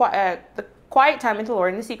 the quiet time with the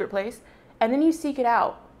Lord in the secret place, and then you seek it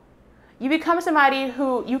out. You become somebody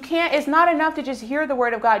who it's not enough to just hear the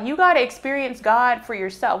word of God. You got to experience God for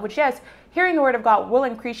yourself, which, yes, hearing the word of God will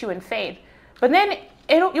increase you in faith. But then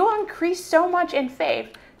you'll increase so much in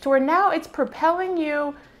faith to where now it's propelling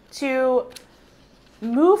you to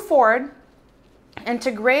move forward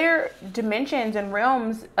into greater dimensions and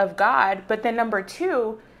realms of God. But then number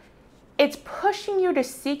two, it's pushing you to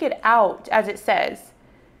seek it out, as it says.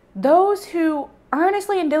 Those who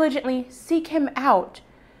earnestly and diligently seek him out.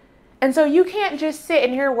 And so you can't just sit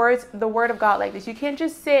and hear the word of God like this. You can't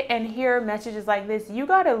just sit and hear messages like this. You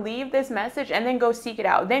got to leave this message and then go seek it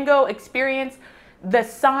out. Then go experience the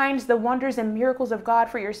signs, the wonders and miracles of God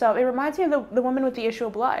for yourself. It reminds me of the woman with the issue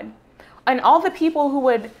of blood. And all the people who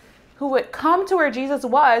would come to where Jesus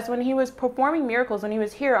was when he was performing miracles, when he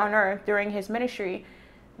was here on earth during his ministry.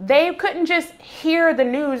 They couldn't just hear the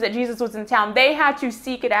news that Jesus was in town. They had to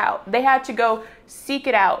seek it out. They had to go seek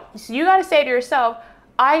it out. So you got to say to yourself,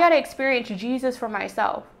 I got to experience Jesus for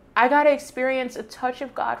myself. I got to experience a touch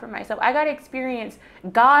of God for myself. I got to experience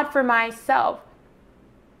God for myself.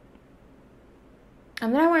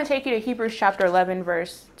 And then I want to take you to Hebrews chapter 11,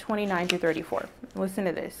 verse 29 through 34. Listen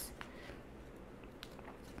to this.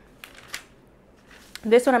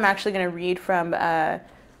 This one I'm actually going to read from the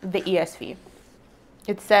ESV.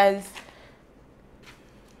 It says,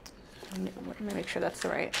 let me make sure that's the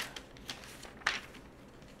right.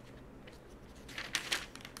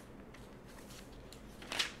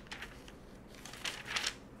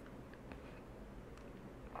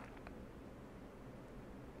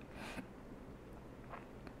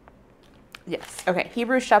 Yes. Okay.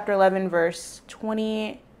 Hebrews chapter 11, verse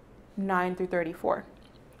 29 through 34.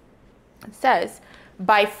 It says,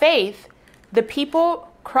 by faith, the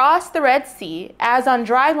people crossed the Red Sea as on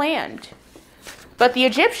dry land. But the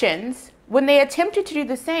Egyptians, when they attempted to do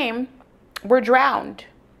the same, were drowned.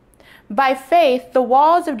 By faith, the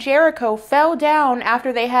walls of Jericho fell down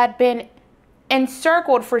after they had been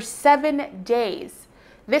encircled for 7 days.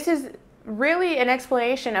 This is really an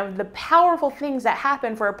explanation of the powerful things that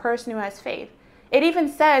happen for a person who has faith. It even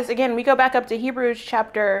says, again, we go back up to Hebrews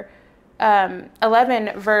chapter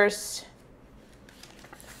 11, verse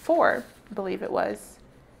 4, I believe it was,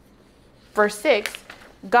 verse 6,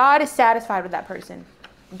 God is satisfied with that person.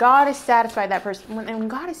 God is satisfied with that person. When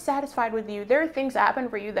God is satisfied with you, there are things that happen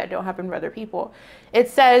for you that don't happen for other people. It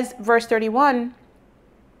says, verse 31,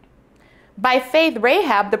 by faith,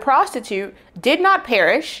 Rahab, the prostitute, did not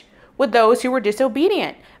perish with those who were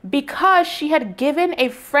disobedient because she had given a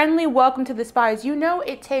friendly welcome to the spies. You know,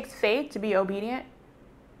 it takes faith to be obedient.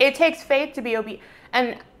 It takes faith to be obedient.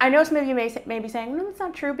 And I know some of you may be saying, no, it's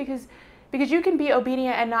not true because you can be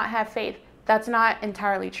obedient and not have faith. That's not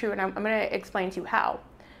entirely true. And I'm going to explain to you how.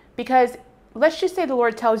 Because let's just say the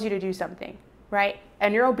Lord tells you to do something, right?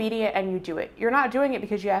 And you're obedient and you do it. You're not doing it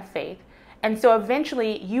because you have faith. And so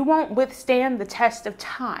eventually you won't withstand the test of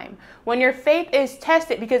time. When your faith is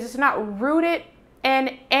tested because it's not rooted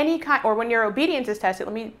in any kind, or when your obedience is tested,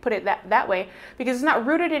 let me put it that way, because it's not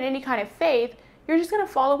rooted in any kind of faith, you're just going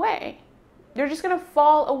to fall away. You're just going to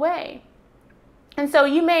fall away. And so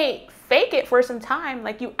you may fake it for some time,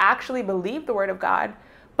 like you actually believe the word of God.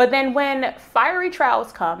 But then when fiery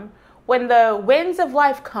trials come, when the winds of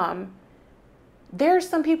life come, there's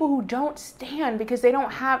some people who don't stand because they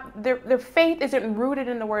don't have, their faith isn't rooted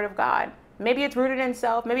in the word of God. Maybe it's rooted in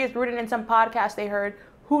self. Maybe it's rooted in some podcast they heard.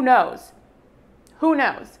 Who knows? Who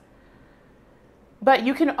knows? But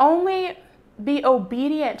you can only be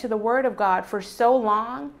obedient to the word of God for so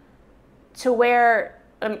long to where,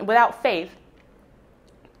 without faith,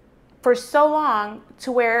 for so long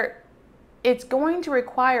to where it's going to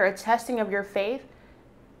require a testing of your faith.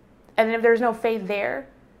 And then if there's no faith there,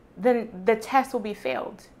 then the test will be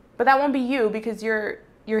failed. But that won't be you because you're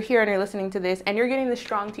here and you're listening to this and you're getting the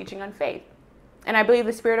strong teaching on faith. And I believe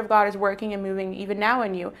the Spirit of God is working and moving even now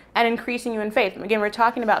in you and increasing you in faith. Again, we're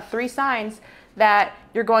talking about 3 signs that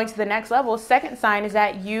you're going to the next level. Second sign is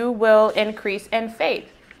that you will increase in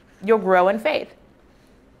faith. You'll grow in faith.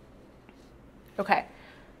 Okay.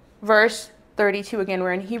 Verse 32. Again,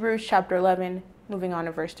 we're in Hebrews chapter 11, moving on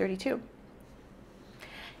to verse 32.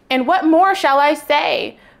 And what more shall I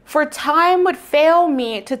say? For time would fail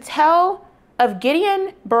me to tell of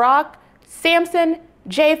Gideon, Barak, Samson,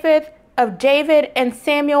 Japheth, of David and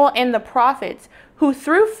Samuel and the prophets, who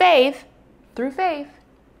through faith,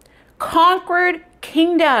 conquered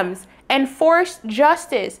kingdoms, enforced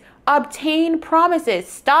justice, obtained promises,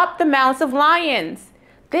 stopped the mouths of lions.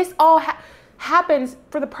 This all happens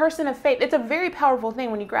for the person of faith. It's a very powerful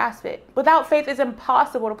thing when you grasp it. Without faith, it's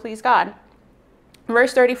impossible to please God.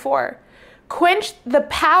 Verse 34, quenched the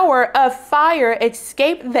power of fire,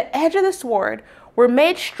 escaped the edge of the sword, were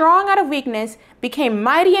made strong out of weakness, became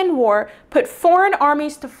mighty in war, put foreign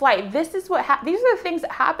armies to flight. This is what these are the things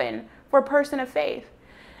that happen for a person of faith.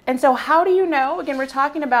 And so how do you know? Again, we're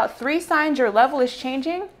talking about 3 signs your level is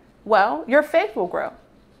changing. Well, your faith will grow.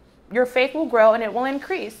 Your faith will grow and it will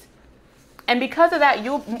increase. And because of that,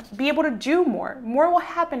 you'll be able to do more. More will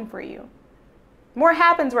happen for you. More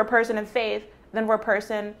happens for a person of faith than for a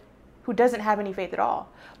person who doesn't have any faith at all.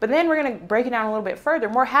 But then we're going to break it down a little bit further.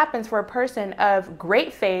 More happens for a person of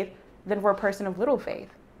great faith than for a person of little faith.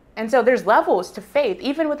 And so there's levels to faith.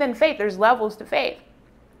 Even within faith, there's levels to faith.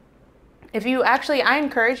 If you actually, I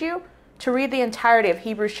encourage you to read the entirety of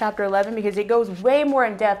Hebrews chapter 11 because it goes way more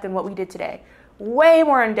in depth than what we did today. Way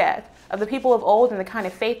more in depth of the people of old and the kind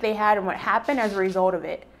of faith they had and what happened as a result of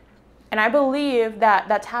it. And I believe that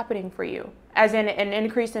that's happening for you as in an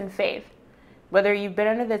increase in faith. Whether you've been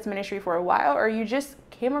under this ministry for a while or you just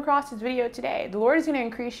came across this video today, the Lord is going to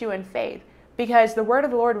increase you in faith because the word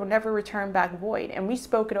of the Lord will never return back void. And we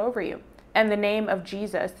spoke it over you in the name of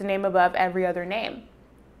Jesus, the name above every other name.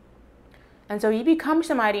 And so you become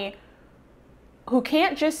somebody who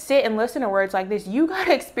can't just sit and listen to words like this. You got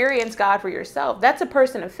to experience God for yourself. That's a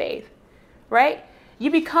person of faith, right? You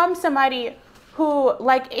become somebody who,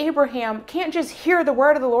 like Abraham, can't just hear the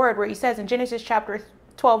word of the Lord where he says in Genesis chapter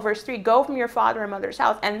 12, verse 3, go from your father and mother's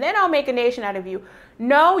house, and then I'll make a nation out of you.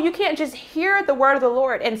 No, you can't just hear the word of the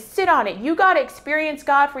Lord and sit on it. You got to experience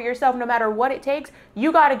God for yourself no matter what it takes.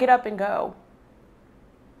 You got to get up and go.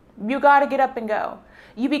 You got to get up and go.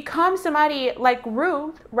 You become somebody like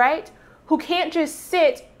Ruth, right, who can't just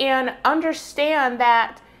sit and understand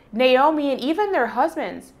that Naomi and even their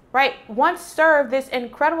husbands, right, once served this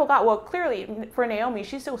incredible God. Well, clearly for Naomi,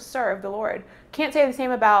 she still served the Lord. Can't say the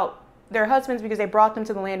same about their husbands because they brought them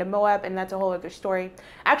to the land of Moab, and that's a whole other story.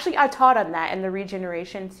 Actually, I taught on that in the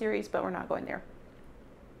Regeneration series, but we're not going there.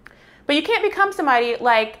 But you can't become somebody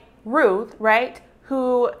like Ruth, right,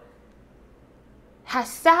 who has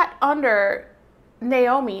sat under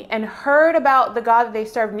Naomi and heard about the God that they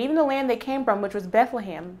served, and even the land they came from, which was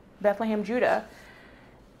Bethlehem, Judah,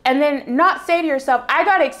 And then not say to yourself, I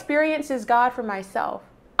got to experience this God for myself.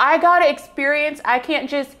 I got to experience, I can't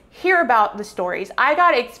just hear about the stories. I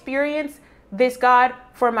got to experience this God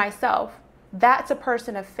for myself. That's a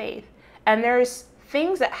person of faith. And there's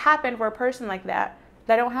things that happen for a person like that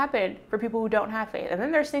don't happen for people who don't have faith. And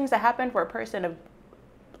then there's things that happen for a person of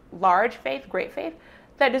large faith, great faith,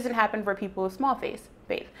 that doesn't happen for people with small faith.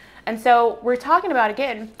 And so we're talking about,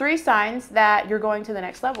 again, 3 signs that you're going to the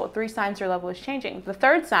next level. 3 signs your level is changing. The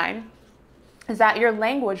third sign is that your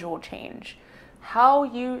language will change. How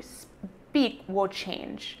you speak will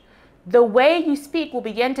change. The way you speak will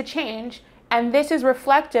begin to change, and this is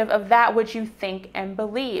reflective of that which you think and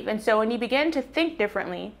believe. And so when you begin to think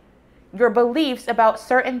differently, your beliefs about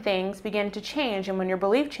certain things begin to change, and when your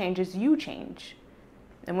belief changes, you change.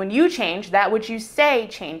 And when you change, that which you say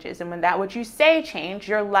changes. And when that which you say changes,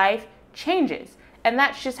 your life changes. And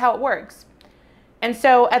that's just how it works. And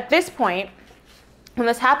so at this point, when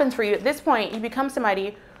this happens for you, at this point, you become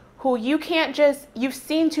somebody who you can't just, you've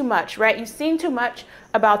seen too much, right? You've seen too much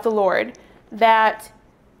about the Lord,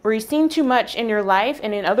 or you've seen too much in your life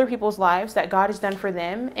and in other people's lives that God has done for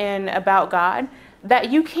them and about God,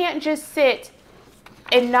 that you can't just sit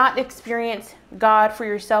and not experience God for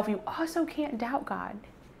yourself. You also can't doubt God.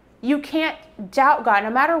 You can't doubt God,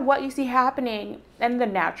 no matter what you see happening in the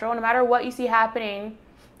natural, no matter what you see happening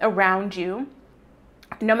around you,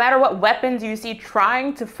 no matter what weapons you see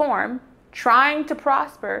trying to form, trying to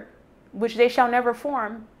prosper, which they shall never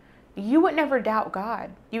form, you would never doubt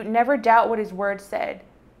God. You'd never doubt what his word said.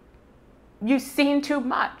 You've seen too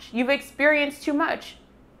much. You've experienced too much.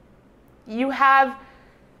 You have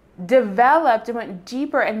developed and went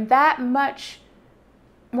deeper and that much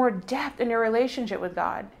more depth in your relationship with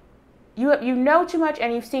God. You know too much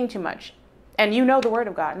and you've seen too much. And you know the word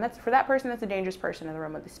of God. And that's, for that person, that's a dangerous person in the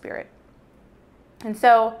realm of the spirit. And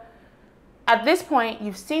so at this point,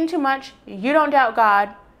 you've seen too much. You don't doubt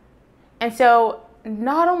God. And so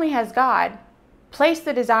not only has God placed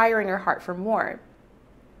the desire in your heart for more,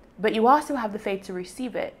 but you also have the faith to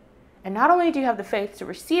receive it. And not only do you have the faith to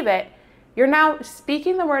receive it, you're now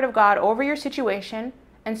speaking the word of God over your situation.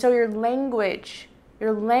 And so your language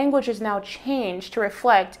is now changed to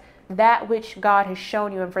reflect that which God has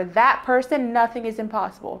shown you. And for that person, nothing is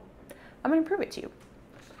impossible. I'm going to prove it to you.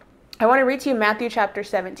 I want to read to you Matthew chapter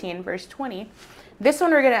 17, verse 20. This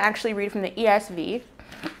one we're going to actually read from the ESV.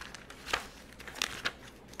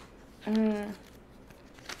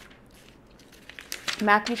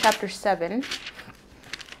 Matthew chapter 7,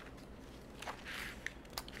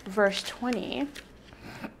 verse 20.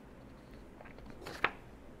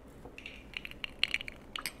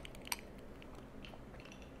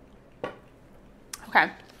 Okay.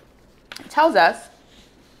 It tells us,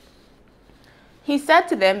 he said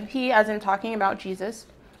to them, he as in talking about Jesus,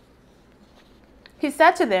 he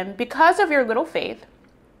said to them, because of your little faith,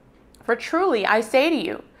 for truly I say to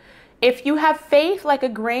you, if you have faith like a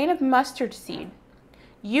grain of mustard seed,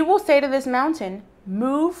 you will say to this mountain,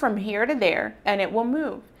 move from here to there, and it will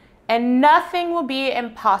move. And nothing will be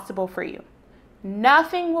impossible for you.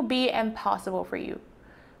 Nothing will be impossible for you.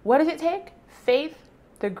 What does it take? Faith,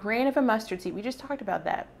 the grain of a mustard seed. We just talked about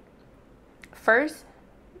that. First,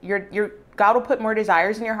 God will put more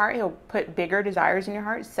desires in your heart. He'll put bigger desires in your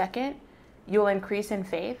heart. Second, you'll increase in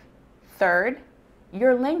faith. Third,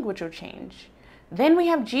 your language will change. Then we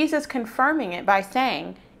have Jesus confirming it by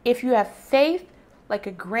saying, if you have faith like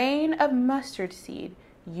a grain of mustard seed,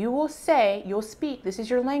 you'll speak. This is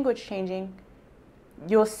your language changing.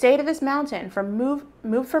 You'll say to this mountain,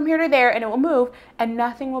 move from here to there, and it will move, and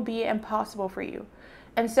nothing will be impossible for you.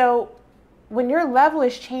 And so when your level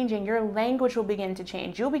is changing, your language will begin to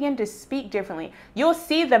change. You'll begin to speak differently. You'll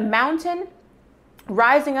see the mountain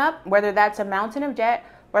rising up, whether that's a mountain of debt,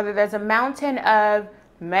 whether that's a mountain of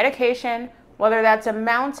medication, whether that's a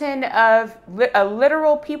mountain of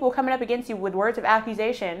literal people coming up against you with words of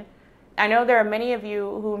accusation. I know there are many of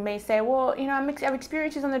you who may say, well, you know, I've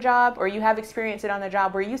experienced this on the job, or you have experienced it on the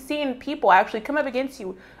job, where you've seen people actually come up against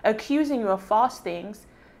you, accusing you of false things.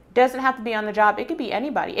 Doesn't have to be on the job. It could be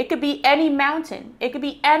anybody. It could be any mountain. It could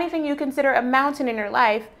be anything you consider a mountain in your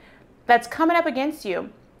life that's coming up against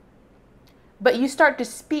you. But you start to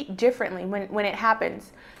speak differently when it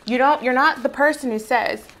happens. You're not the person who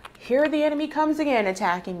says, here the enemy comes again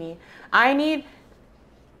attacking me. I'm going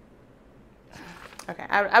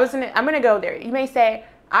to go there. You may say,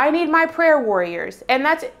 I need my prayer warriors. And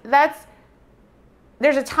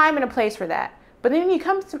there's a time and a place for that. But then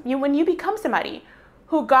when you become somebody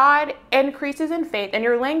who God increases in faith and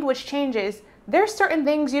your language changes, there's certain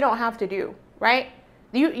things you don't have to do, right?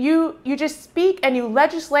 You just speak and you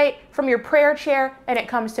legislate from your prayer chair and it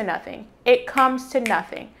comes to nothing. It comes to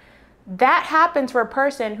nothing. That happens for a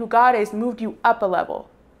person who God has moved you up a level.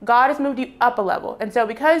 God has moved you up a level. And so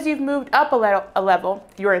because you've moved up a level,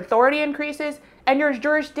 your authority increases and your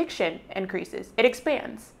jurisdiction increases. It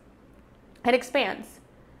expands. It expands.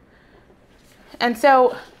 And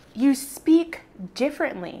so you speak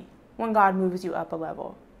differently when God moves you up a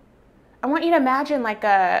level. I want you to imagine like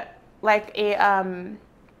a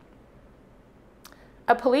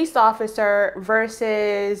police officer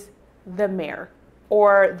versus the mayor,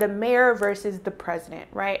 or the mayor versus the president,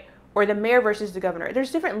 right? Or the mayor versus the governor.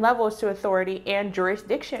 There's different levels to authority and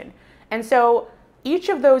jurisdiction. And so each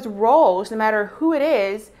of those roles, no matter who it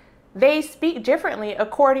is, they speak differently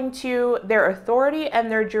according to their authority and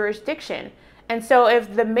their jurisdiction. And so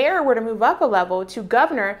if the mayor were to move up a level to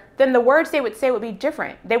governor, then the words they would say would be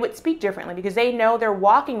different. They would speak differently because they know they're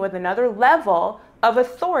walking with another level of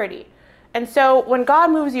authority. And so when God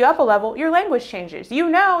moves you up a level, your language changes. You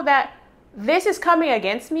know that this is coming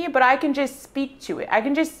against me, but I can just speak to it. I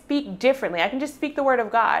can just speak differently. I can just speak the word of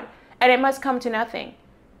God, and it must come to nothing.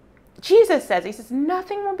 Jesus says, he says,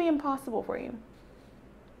 nothing will be impossible for you.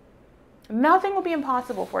 Nothing will be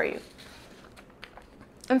impossible for you.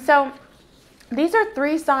 And so these are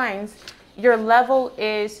 3 signs your level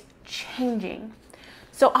is changing.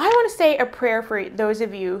 So I want to say a prayer for those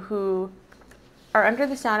of you who are under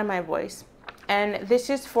the sound of my voice. And this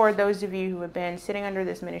is for those of you who have been sitting under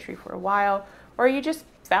this ministry for a while, or you just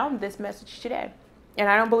found this message today. And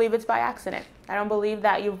I don't believe it's by accident. I don't believe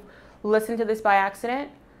that you've listened to this by accident.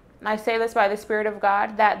 I say this by the Spirit of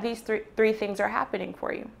God, that these three things are happening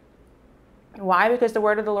for you. Why? Because the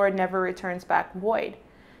word of the Lord never returns back void.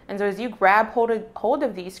 And so as you grab hold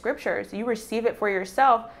of these scriptures, you receive it for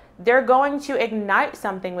yourself, they're going to ignite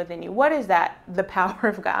something within you. What is that? The power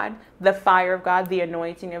of God, the fire of God, the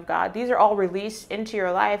anointing of God. These are all released into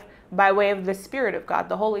your life by way of the Spirit of God,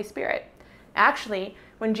 the Holy Spirit. Actually,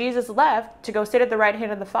 when Jesus left to go sit at the right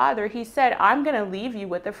hand of the Father, he said, I'm going to leave you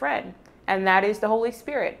with a friend, and that is the Holy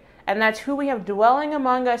Spirit. And that's who we have dwelling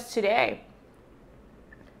among us today.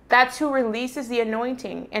 That's who releases the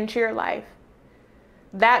anointing into your life.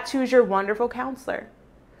 That's who's your wonderful counselor.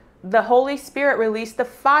 The Holy Spirit released the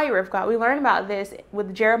fire of God. We learn about this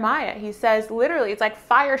with Jeremiah. He says, literally, it's like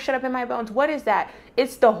fire shut up in my bones. What is that?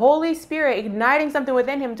 It's the Holy Spirit igniting something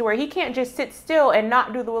within him to where he can't just sit still and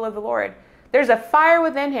not do the will of the Lord. There's a fire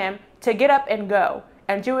within him to get up and go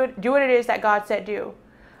and do what it is that God said do.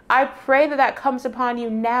 I pray that that comes upon you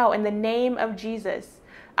now in the name of Jesus.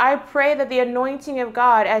 I pray that the anointing of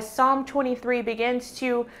God, as Psalm 23 begins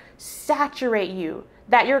to saturate you,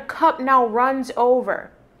 that your cup now runs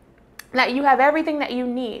over, that you have everything that you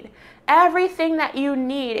need. Everything that you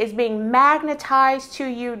need is being magnetized to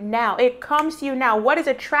you now. It comes to you now. What is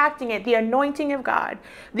attracting it? The anointing of God.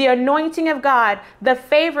 The anointing of God, the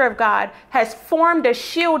favor of God has formed a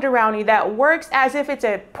shield around you that works as if it's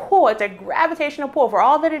a pull. It's a gravitational pull for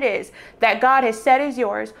all that it is that God has said is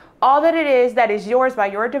yours. All that it is that is yours by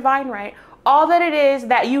your divine right. All that it is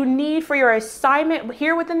that you need for your assignment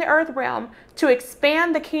here within the earth realm to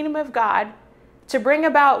expand the kingdom of God, to bring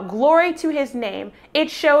about glory to his name. It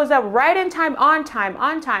shows up right in time, on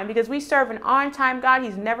time, because we serve an on-time God.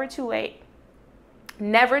 He's never too late.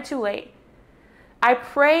 Never too late. I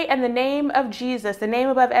pray in the name of Jesus, the name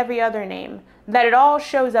above every other name, that it all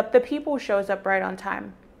shows up. The people shows up right on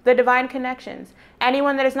time. The divine connections.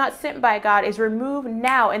 Anyone that is not sent by God is removed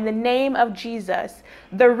now in the name of Jesus.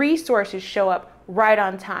 The resources show up right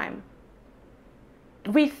on time.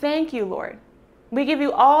 We thank you, Lord. We give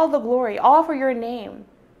you all the glory, all for your name.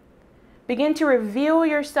 Begin to reveal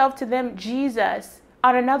yourself to them, Jesus,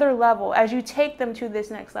 on another level as you take them to this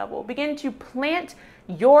next level. Begin to plant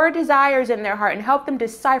your desires in their heart and help them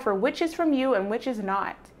decipher which is from you and which is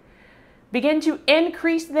not. Begin to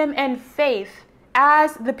increase them in faith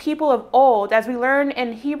as the people of old, as we learn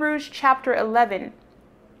in Hebrews chapter 11,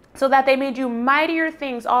 so that they may do mightier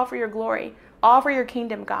things, all for your glory, all for your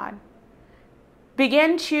kingdom, God.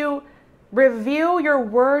 Begin to reveal your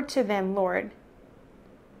word to them, Lord.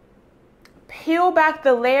 Peel back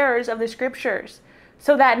the layers of the scriptures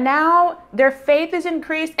so that now their faith is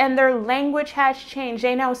increased and their language has changed.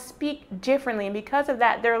 They now speak differently, and because of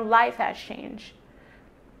that, their life has changed.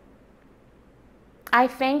 I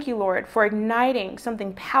thank you, Lord, for igniting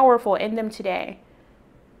something powerful in them today.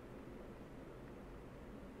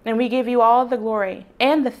 And we give you all the glory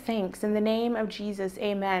and the thanks in the name of Jesus.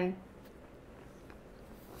 Amen.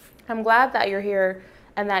 I'm glad that you're here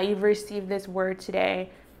and that you've received this word today.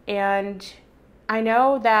 And I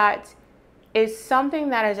know that it's something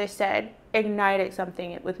that, as I said, ignited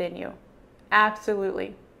something within you.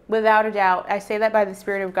 Absolutely. Without a doubt. I say that by the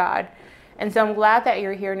Spirit of God. And so I'm glad that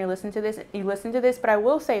you're here and you listen to this. But I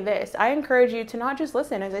will say this. I encourage you to not just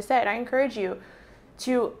listen. As I said, I encourage you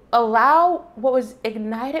to allow what was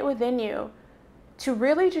ignited within you to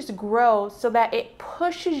really just grow, so that it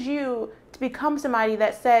pushes you to become somebody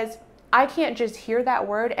that says, I can't just hear that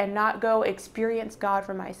word and not go experience God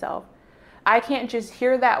for myself. I can't just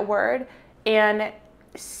hear that word and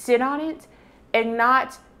sit on it and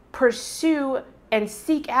not pursue and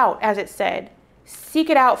seek out, as it said, seek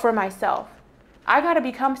it out for myself. I got to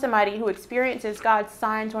become somebody who experiences God's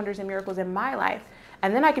signs, wonders, and miracles in my life.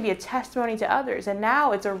 And then I could be a testimony to others. And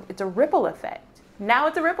now it's a ripple effect. Now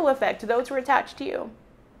it's a ripple effect to those who are attached to you.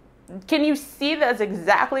 Can you see that's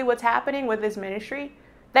exactly what's happening with this ministry?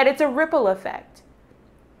 That it's a ripple effect.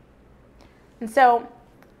 And so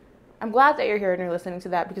I'm glad that you're here and you're listening to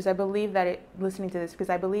that, because I believe that it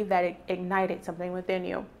ignited something within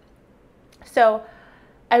you. So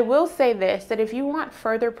I will say this, that if you want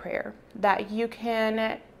further prayer, that you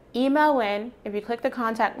can email in. If you click the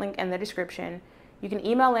contact link in the description, you can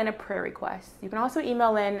email in a prayer request. You can also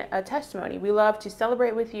email in a testimony. We love to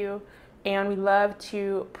celebrate with you, and we love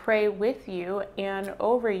to pray with you and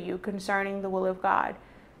over you concerning the will of God.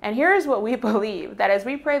 And here's what we believe, that as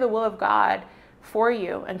we pray the will of God for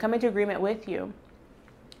you and come into agreement with you,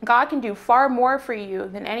 God can do far more for you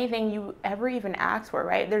than anything you ever even ask for,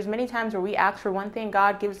 right? There's many times where we ask for one thing,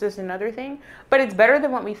 God gives us another thing, but it's better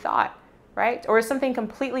than what we thought, right? Or it's something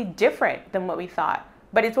completely different than what we thought,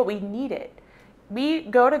 but it's what we needed. We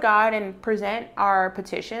go to God and present our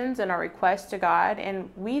petitions and our requests to God, and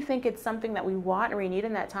we think it's something that we want or we need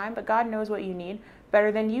in that time, but God knows what you need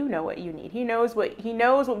better than you know what you need. He knows what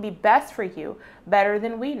would be best for you better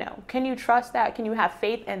than we know. Can you trust that? Can you have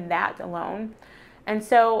faith in that alone? And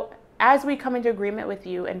so as we come into agreement with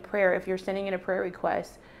you in prayer, if you're sending in a prayer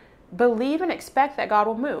request, believe and expect that God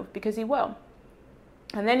will move, because he will.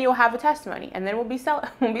 And then you'll have a testimony, and then we'll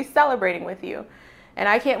be celebrating with you. And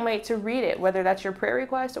I can't wait to read it, whether that's your prayer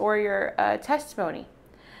request or your testimony.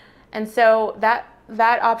 And so that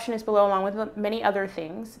option is below, along with many other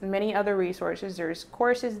things, many other resources. There's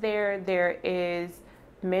courses there. There is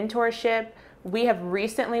mentorship. We have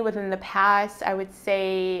recently, within the past, I would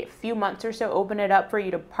say, few months or so, opened it up for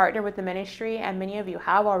you to partner with the ministry, and many of you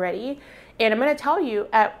have already. And I'm going to tell you,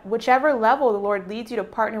 at whichever level the Lord leads you to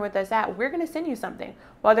partner with us at, we're going to send you something.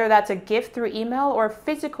 Whether that's a gift through email or a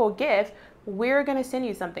physical gift, we're going to send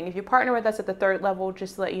you something. If you partner with us at the 3rd level,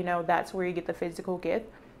 just to let you know, that's where you get the physical gift.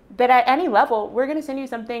 But at any level, we're going to send you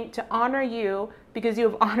something to honor you, because you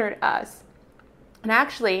have honored us. And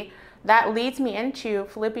actually, that leads me into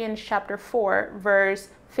Philippians chapter 4, verse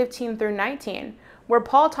 15 through 19, where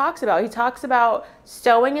Paul talks about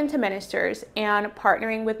sowing into ministers and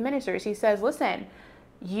partnering with ministers. He says, listen,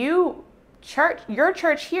 your church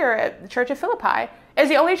here at the Church of Philippi is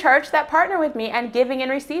the only church that partner with me and giving and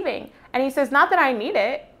receiving. And he says, not that I need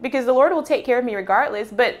it, because the Lord will take care of me regardless,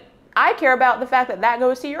 but I care about the fact that that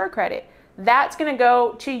goes to your credit. That's going to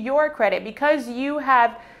go to your credit, because you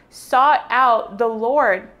have sought out the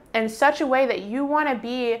Lord in such a way that you want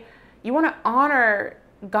to honor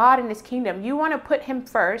God and his kingdom. You want to put him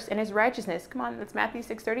first and his righteousness. Come on, that's Matthew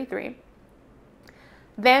 6:33.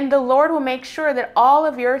 Then the Lord will make sure that all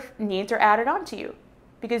of your needs are added onto you,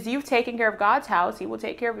 because you've taken care of God's house. He will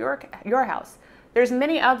take care of your house. There's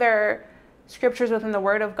many other scriptures within the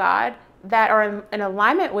Word of God that are in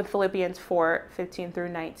alignment with Philippians 4, 15 through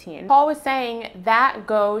 19. Paul was saying that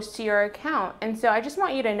goes to your account. And so I just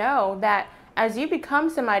want you to know that as you become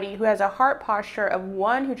somebody who has a heart posture of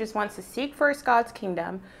one who just wants to seek first God's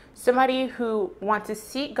kingdom, somebody who wants to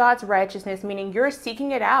seek God's righteousness, meaning you're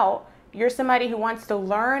seeking it out, you're somebody who wants to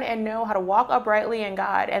learn and know how to walk uprightly in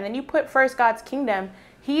God, and then you put first God's kingdom,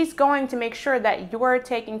 he's going to make sure that you're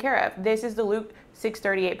taken care of. This is the Luke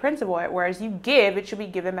 6:38 principle, whereas you give, it should be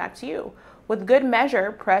given back to you. With good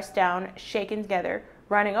measure, pressed down, shaken together,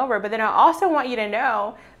 running over. But then I also want you to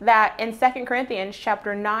know that in 2 Corinthians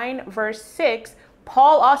chapter 9, verse 6,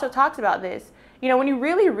 Paul also talks about this. You know, when you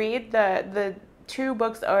really read the 2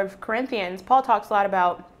 books of Corinthians, Paul talks a lot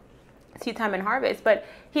about seed time and harvest, but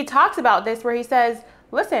he talks about this where he says,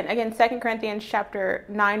 listen, again, 2 Corinthians chapter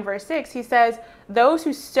 9, verse 6, he says, those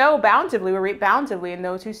who sow bountifully will reap bountifully, and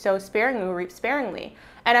those who sow sparingly will reap sparingly.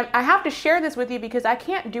 And I have to share this with you, because I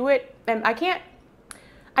can't do it, and I can't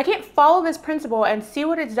follow this principle and see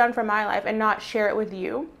what it's done for my life and not share it with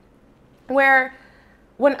you. Where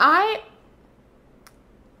when I'll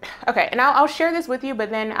share this with you, but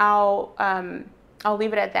then I'll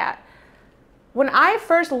leave it at that. When I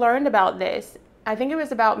first learned about this, I think it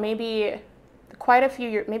was about maybe quite a few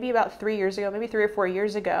years, maybe about 3 years ago, maybe 3 or 4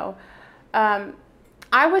 years ago,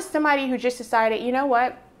 I was somebody who just decided, you know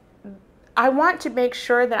what? I want to make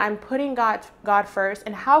sure that I'm putting God first.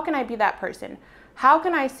 And how can I be that person? How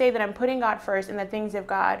can I say that I'm putting God first in the things of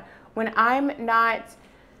God when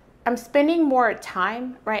I'm spending more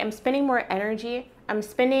time, right? I'm spending more energy. I'm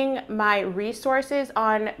spending my resources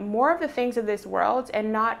on more of the things of this world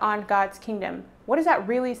and not on God's kingdom. What is that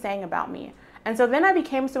really saying about me? And so then I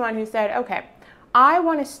became someone who said, okay, I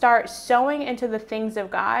want to start sowing into the things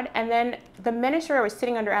of God. And then the minister I was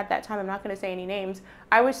sitting under at that time, I'm not going to say any names,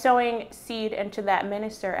 I was sowing seed into that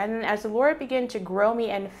minister. And then as the Lord began to grow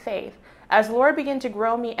me in faith, as the Lord began to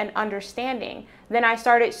grow me in understanding, then I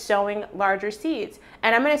started sowing larger seeds.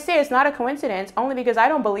 And I'm going to say it's not a coincidence, only because I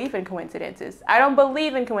don't believe in coincidences. I don't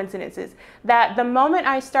believe in coincidences. That the moment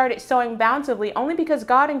I started sowing bountifully, only because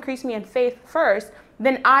God increased me in faith first,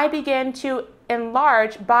 then I began to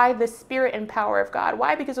enlarge by the Spirit and power of God.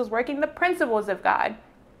 Why? Because I was working the principles of God.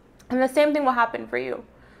 And the same thing will happen for you.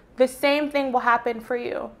 The same thing will happen for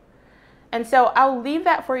you. And so I'll leave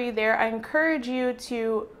that for you there. I encourage you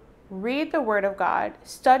to read the Word of God,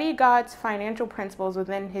 study God's financial principles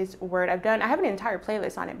within His Word. I have an entire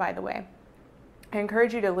playlist on it, by the way. I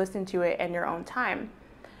encourage you to listen to it in your own time.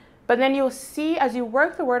 But then you'll see, as you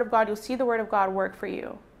work the Word of God, you'll see the Word of God work for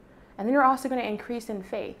you. And then you're also going to increase in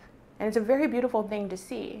faith. And it's a very beautiful thing to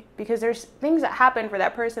see, because there's things that happen for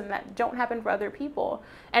that person that don't happen for other people.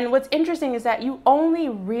 And what's interesting is that you only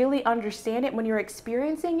really understand it when you're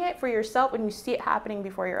experiencing it for yourself, when you see it happening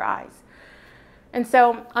before your eyes. And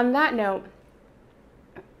so on that note,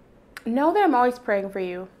 know that I'm always praying for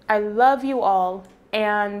you. I love you all,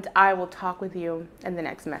 and I will talk with you in the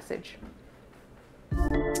next message.